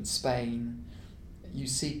Italy, in Spain. You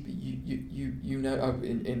see,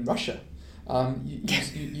 in Russia.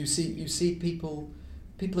 You see people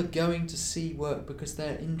are going to see work because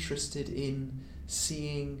they're interested in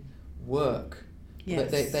seeing work.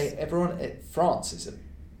 Yes. France is a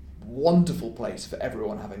wonderful place for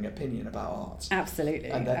everyone having an opinion about art. Absolutely.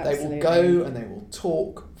 And they will go and they will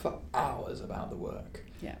talk for hours about the work.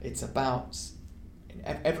 Yeah. It's about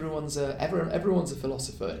everyone's a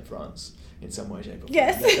philosopher in France in some way, shape, or form.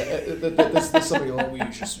 Yes. There's something oui,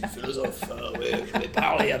 je suis philosophe, oui, je vais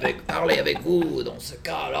parler avec vous dans ce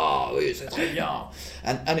cas-là, oui, c'est très bien.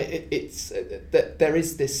 And it's there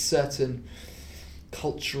is this certain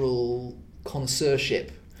cultural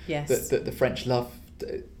connoisseurship that the French love.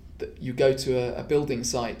 That you go to a building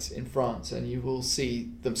site in France and you will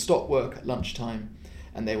see them stop work at lunchtime,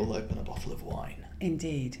 and they will open a bottle of wine.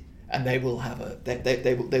 Indeed. And they will have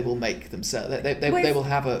they will make themselves. They will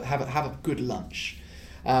have a good lunch.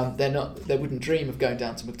 They wouldn't dream of going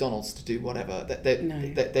down to McDonald's to do whatever.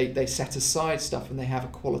 They set aside stuff, and they have a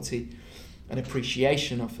quality, an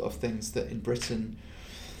appreciation of things that in Britain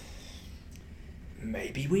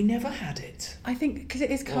maybe we never had it. I think because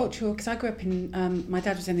it is cultural. Because I grew up in my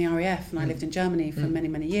dad was in the RAF, and I lived in Germany for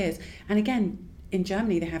many years. And again, in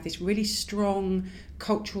Germany, they have this really strong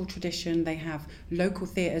cultural tradition. They have local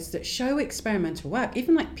theatres that show experimental work.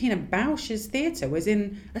 Even like Pina Bausch's theatre was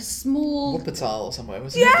in a small... Wuppertal or somewhere,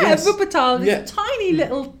 wasn't it? Yeah, yes. Wuppertal, this tiny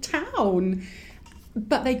little town.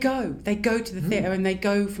 But they go to the theatre, and they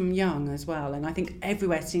go from young as well. And I think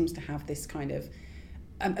everywhere seems to have this kind of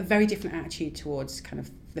a very different attitude towards kind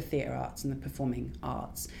of the theatre arts and the performing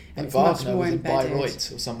arts. And it's much more embedded.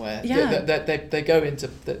 Bayreuth or somewhere. Yeah. They go into...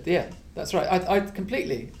 That's right. I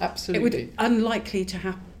completely, absolutely.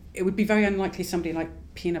 It would be very unlikely somebody like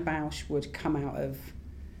Pina Bausch would come out of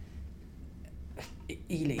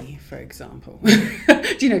Ely, for example.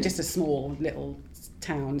 Just a small little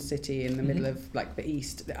town, city in the middle of like the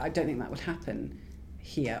East. I don't think that would happen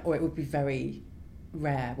here, or it would be very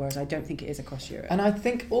rare, whereas I don't think it is across Europe. And I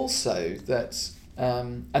think also that,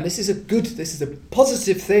 and this is a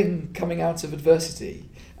positive thing coming out of adversity,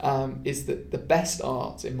 is that the best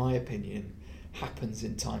art, in my opinion, happens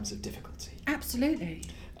in times of difficulty. Absolutely.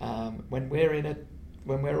 When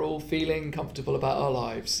we're all feeling comfortable about our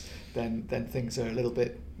lives, then things are a little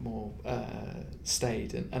bit more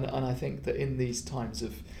staid. And I think that in these times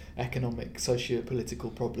of economic, socio-political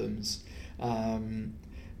problems,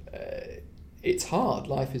 it's hard.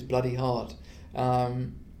 Life is bloody hard.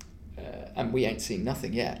 And we ain't seen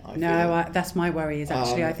nothing yet. That's my worry. Is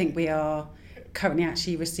actually I think we are currently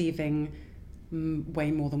actually receiving way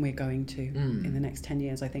more than we're going to in the next 10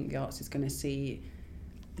 years. I think the arts is going to see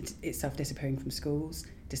itself disappearing from schools,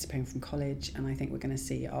 disappearing from college, and I think we're going to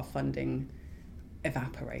see our funding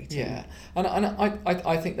evaporating. Yeah, and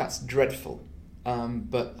I think that's dreadful.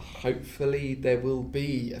 But hopefully there will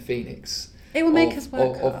be a phoenix. It will make us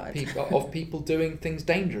work hard. Of people doing things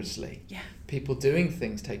dangerously. Yeah. People doing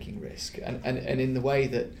things, taking risk. And in the way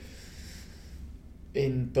that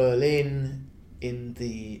in Berlin in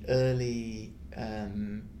the early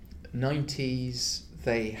 90s,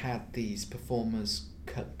 they had these performance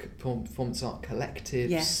art collectives.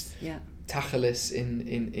 Yes, yeah. Tacheles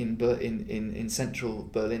in central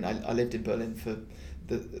Berlin. I lived in Berlin for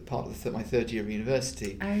the part of my third year of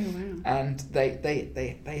university. Oh wow! And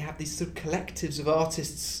they have these sort of collectives of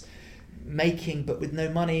artists making, but with no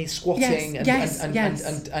money, squatting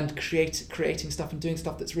and creating stuff and doing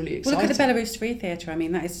stuff that's really exciting. Well, look at the Belarus Free Theatre. I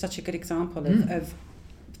mean, that is such a good example of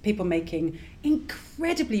people making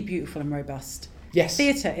incredibly beautiful and robust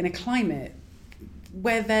theatre in a climate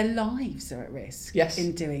where their lives are at risk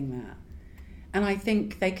in doing that. And I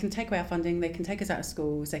think they can take away our funding, they can take us out of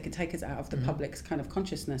schools, they can take us out of the public's kind of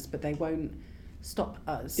consciousness, but they won't stop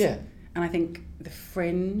us. Yeah. And I think the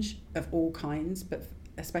Fringe of all kinds, but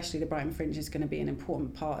especially the Brighton Fringe, is going to be an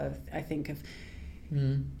important part of, I think, of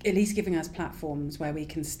at least giving us platforms where we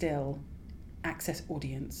can still access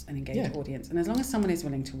audience and engage audience. And as long as someone is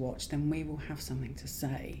willing to watch, then we will have something to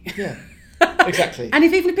say. Yeah, exactly. And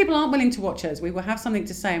even if people aren't willing to watch us, we will have something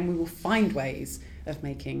to say, and we will find ways of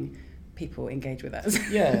making people engage with us.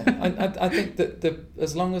 Yeah, I think that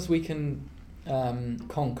as long as we can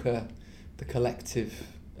conquer the collective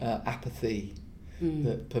apathy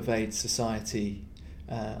that pervades society,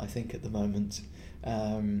 I think at the moment,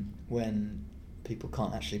 when people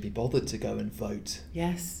can't actually be bothered to go and vote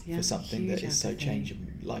for something that is so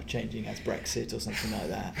life-changing as Brexit or something like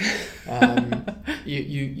that,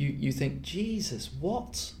 you think, Jesus,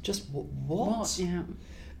 what? Just what? Yeah.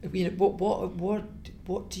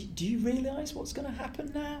 what do you realise what's going to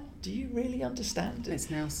happen now? Do you really understand it? It's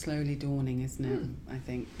now slowly dawning, isn't it? I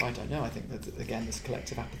think. I don't know. I think that, again, this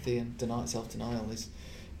collective apathy and self-denial is,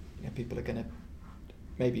 people are going to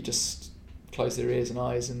maybe just close their ears and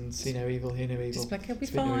eyes and see no evil, hear no evil. Just like, it'll be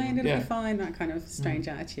fine, it'll be fine, that kind of strange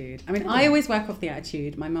attitude. I mean, I always work off the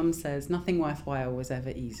attitude, my mum says, nothing worthwhile was ever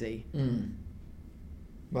easy.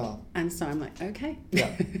 Well. And so I'm like, okay.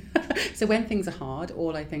 Yeah. So when things are hard,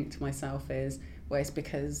 all I think to myself is, well, it's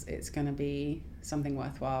because it's going to be something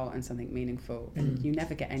worthwhile and something meaningful. And you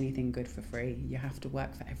never get anything good for free. You have to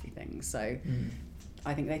work for everything. So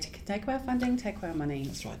I think they take away our funding, take away our money.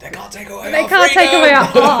 That's right. They can't take away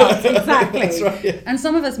our art. Exactly. That's right, yeah. And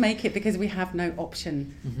some of us make it because we have no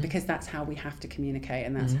option, because that's how we have to communicate,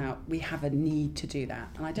 and that's how we have a need to do that.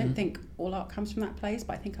 And I don't think all art comes from that place,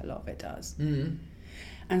 but I think a lot of it does.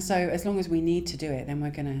 And so as long as we need to do it, then we're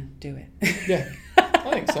going to do it. Yeah,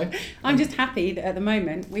 I think so. I'm just happy that at the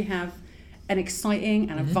moment we have an exciting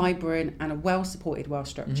and a vibrant and a well-supported,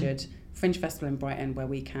 well-structured Fringe Festival in Brighton where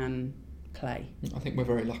we can play. I think we're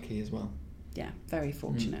very lucky as well. Yeah, very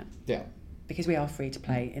fortunate. Yeah. Because we are free to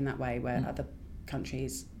play in that way where other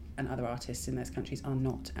countries and other artists in those countries are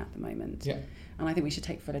not at the moment. Yeah. And I think we should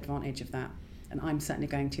take full advantage of that. And I'm certainly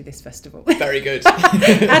going to this festival. Very good.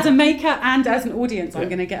 As a maker and as an audience, I'm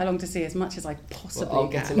going to get along to see as much as I possibly can. I'll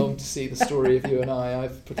get along to see the story of you and I.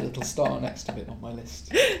 I've put a little star next to it on my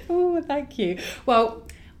list. Oh, thank you. Well,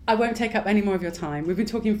 I won't take up any more of your time. We've been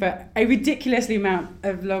talking for a ridiculously amount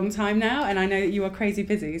of long time now, and I know that you are crazy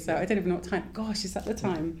busy, so I don't even know what time. Gosh, is that the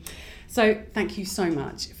time? So thank you so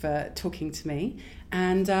much for talking to me,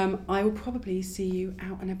 and I will probably see you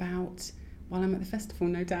out and about while I'm at the festival,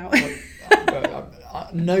 no doubt.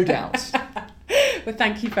 No doubt. Well,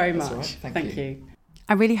 thank you very much. That's all right. Thank you.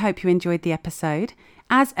 I really hope you enjoyed the episode.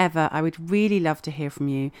 As ever, I would really love to hear from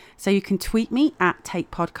you. So you can tweet me at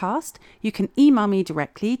Tate Podcast. You can email me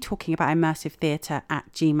directly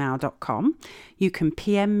talkingaboutimmersivetheatre@gmail.com. You can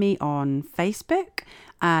PM me on Facebook.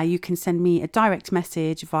 You can send me a direct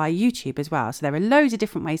message via YouTube as well. So there are loads of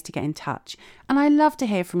different ways to get in touch. And I love to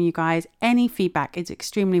hear from you guys. Any feedback is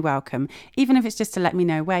extremely welcome, even if it's just to let me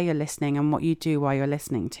know where you're listening and what you do while you're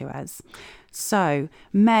listening to us. So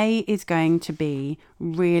May is going to be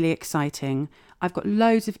really exciting. I've got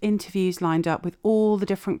loads of interviews lined up with all the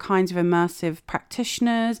different kinds of immersive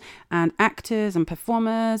practitioners and actors and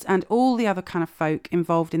performers and all the other kind of folk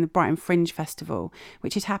involved in the Brighton Fringe Festival,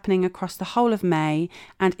 which is happening across the whole of May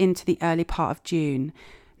and into the early part of June.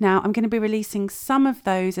 Now, I'm going to be releasing some of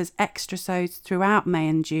those as extrasodes throughout May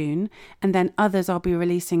and June, and then others I'll be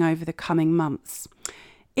releasing over the coming months.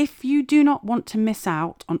 If you do not want to miss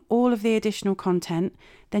out on all of the additional content,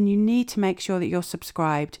 then you need to make sure that you're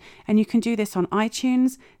subscribed, and you can do this on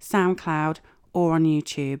iTunes, SoundCloud, or on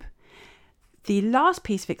YouTube. The last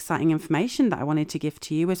piece of exciting information that I wanted to give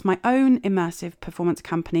to you was my own immersive performance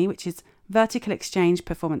company, which is Vertical Exchange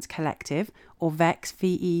Performance Collective, or VEX,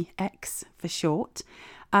 VEX for short,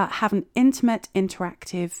 have an intimate,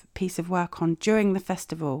 interactive piece of work on during the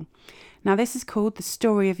festival. Now, this is called The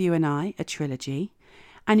Story of You and I, a trilogy.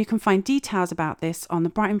 And you can find details about this on the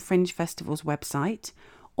Brighton Fringe Festival's website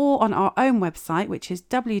or on our own website, which is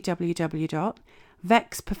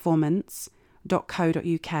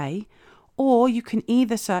www.vexperformance.co.uk. Or you can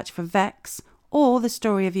either search for Vex or The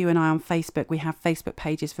Story of You and I on Facebook. We have Facebook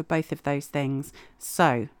pages for both of those things.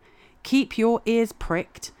 So keep your ears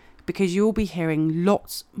pricked because you'll be hearing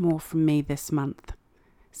lots more from me this month.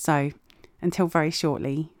 So until very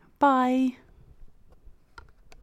shortly, bye.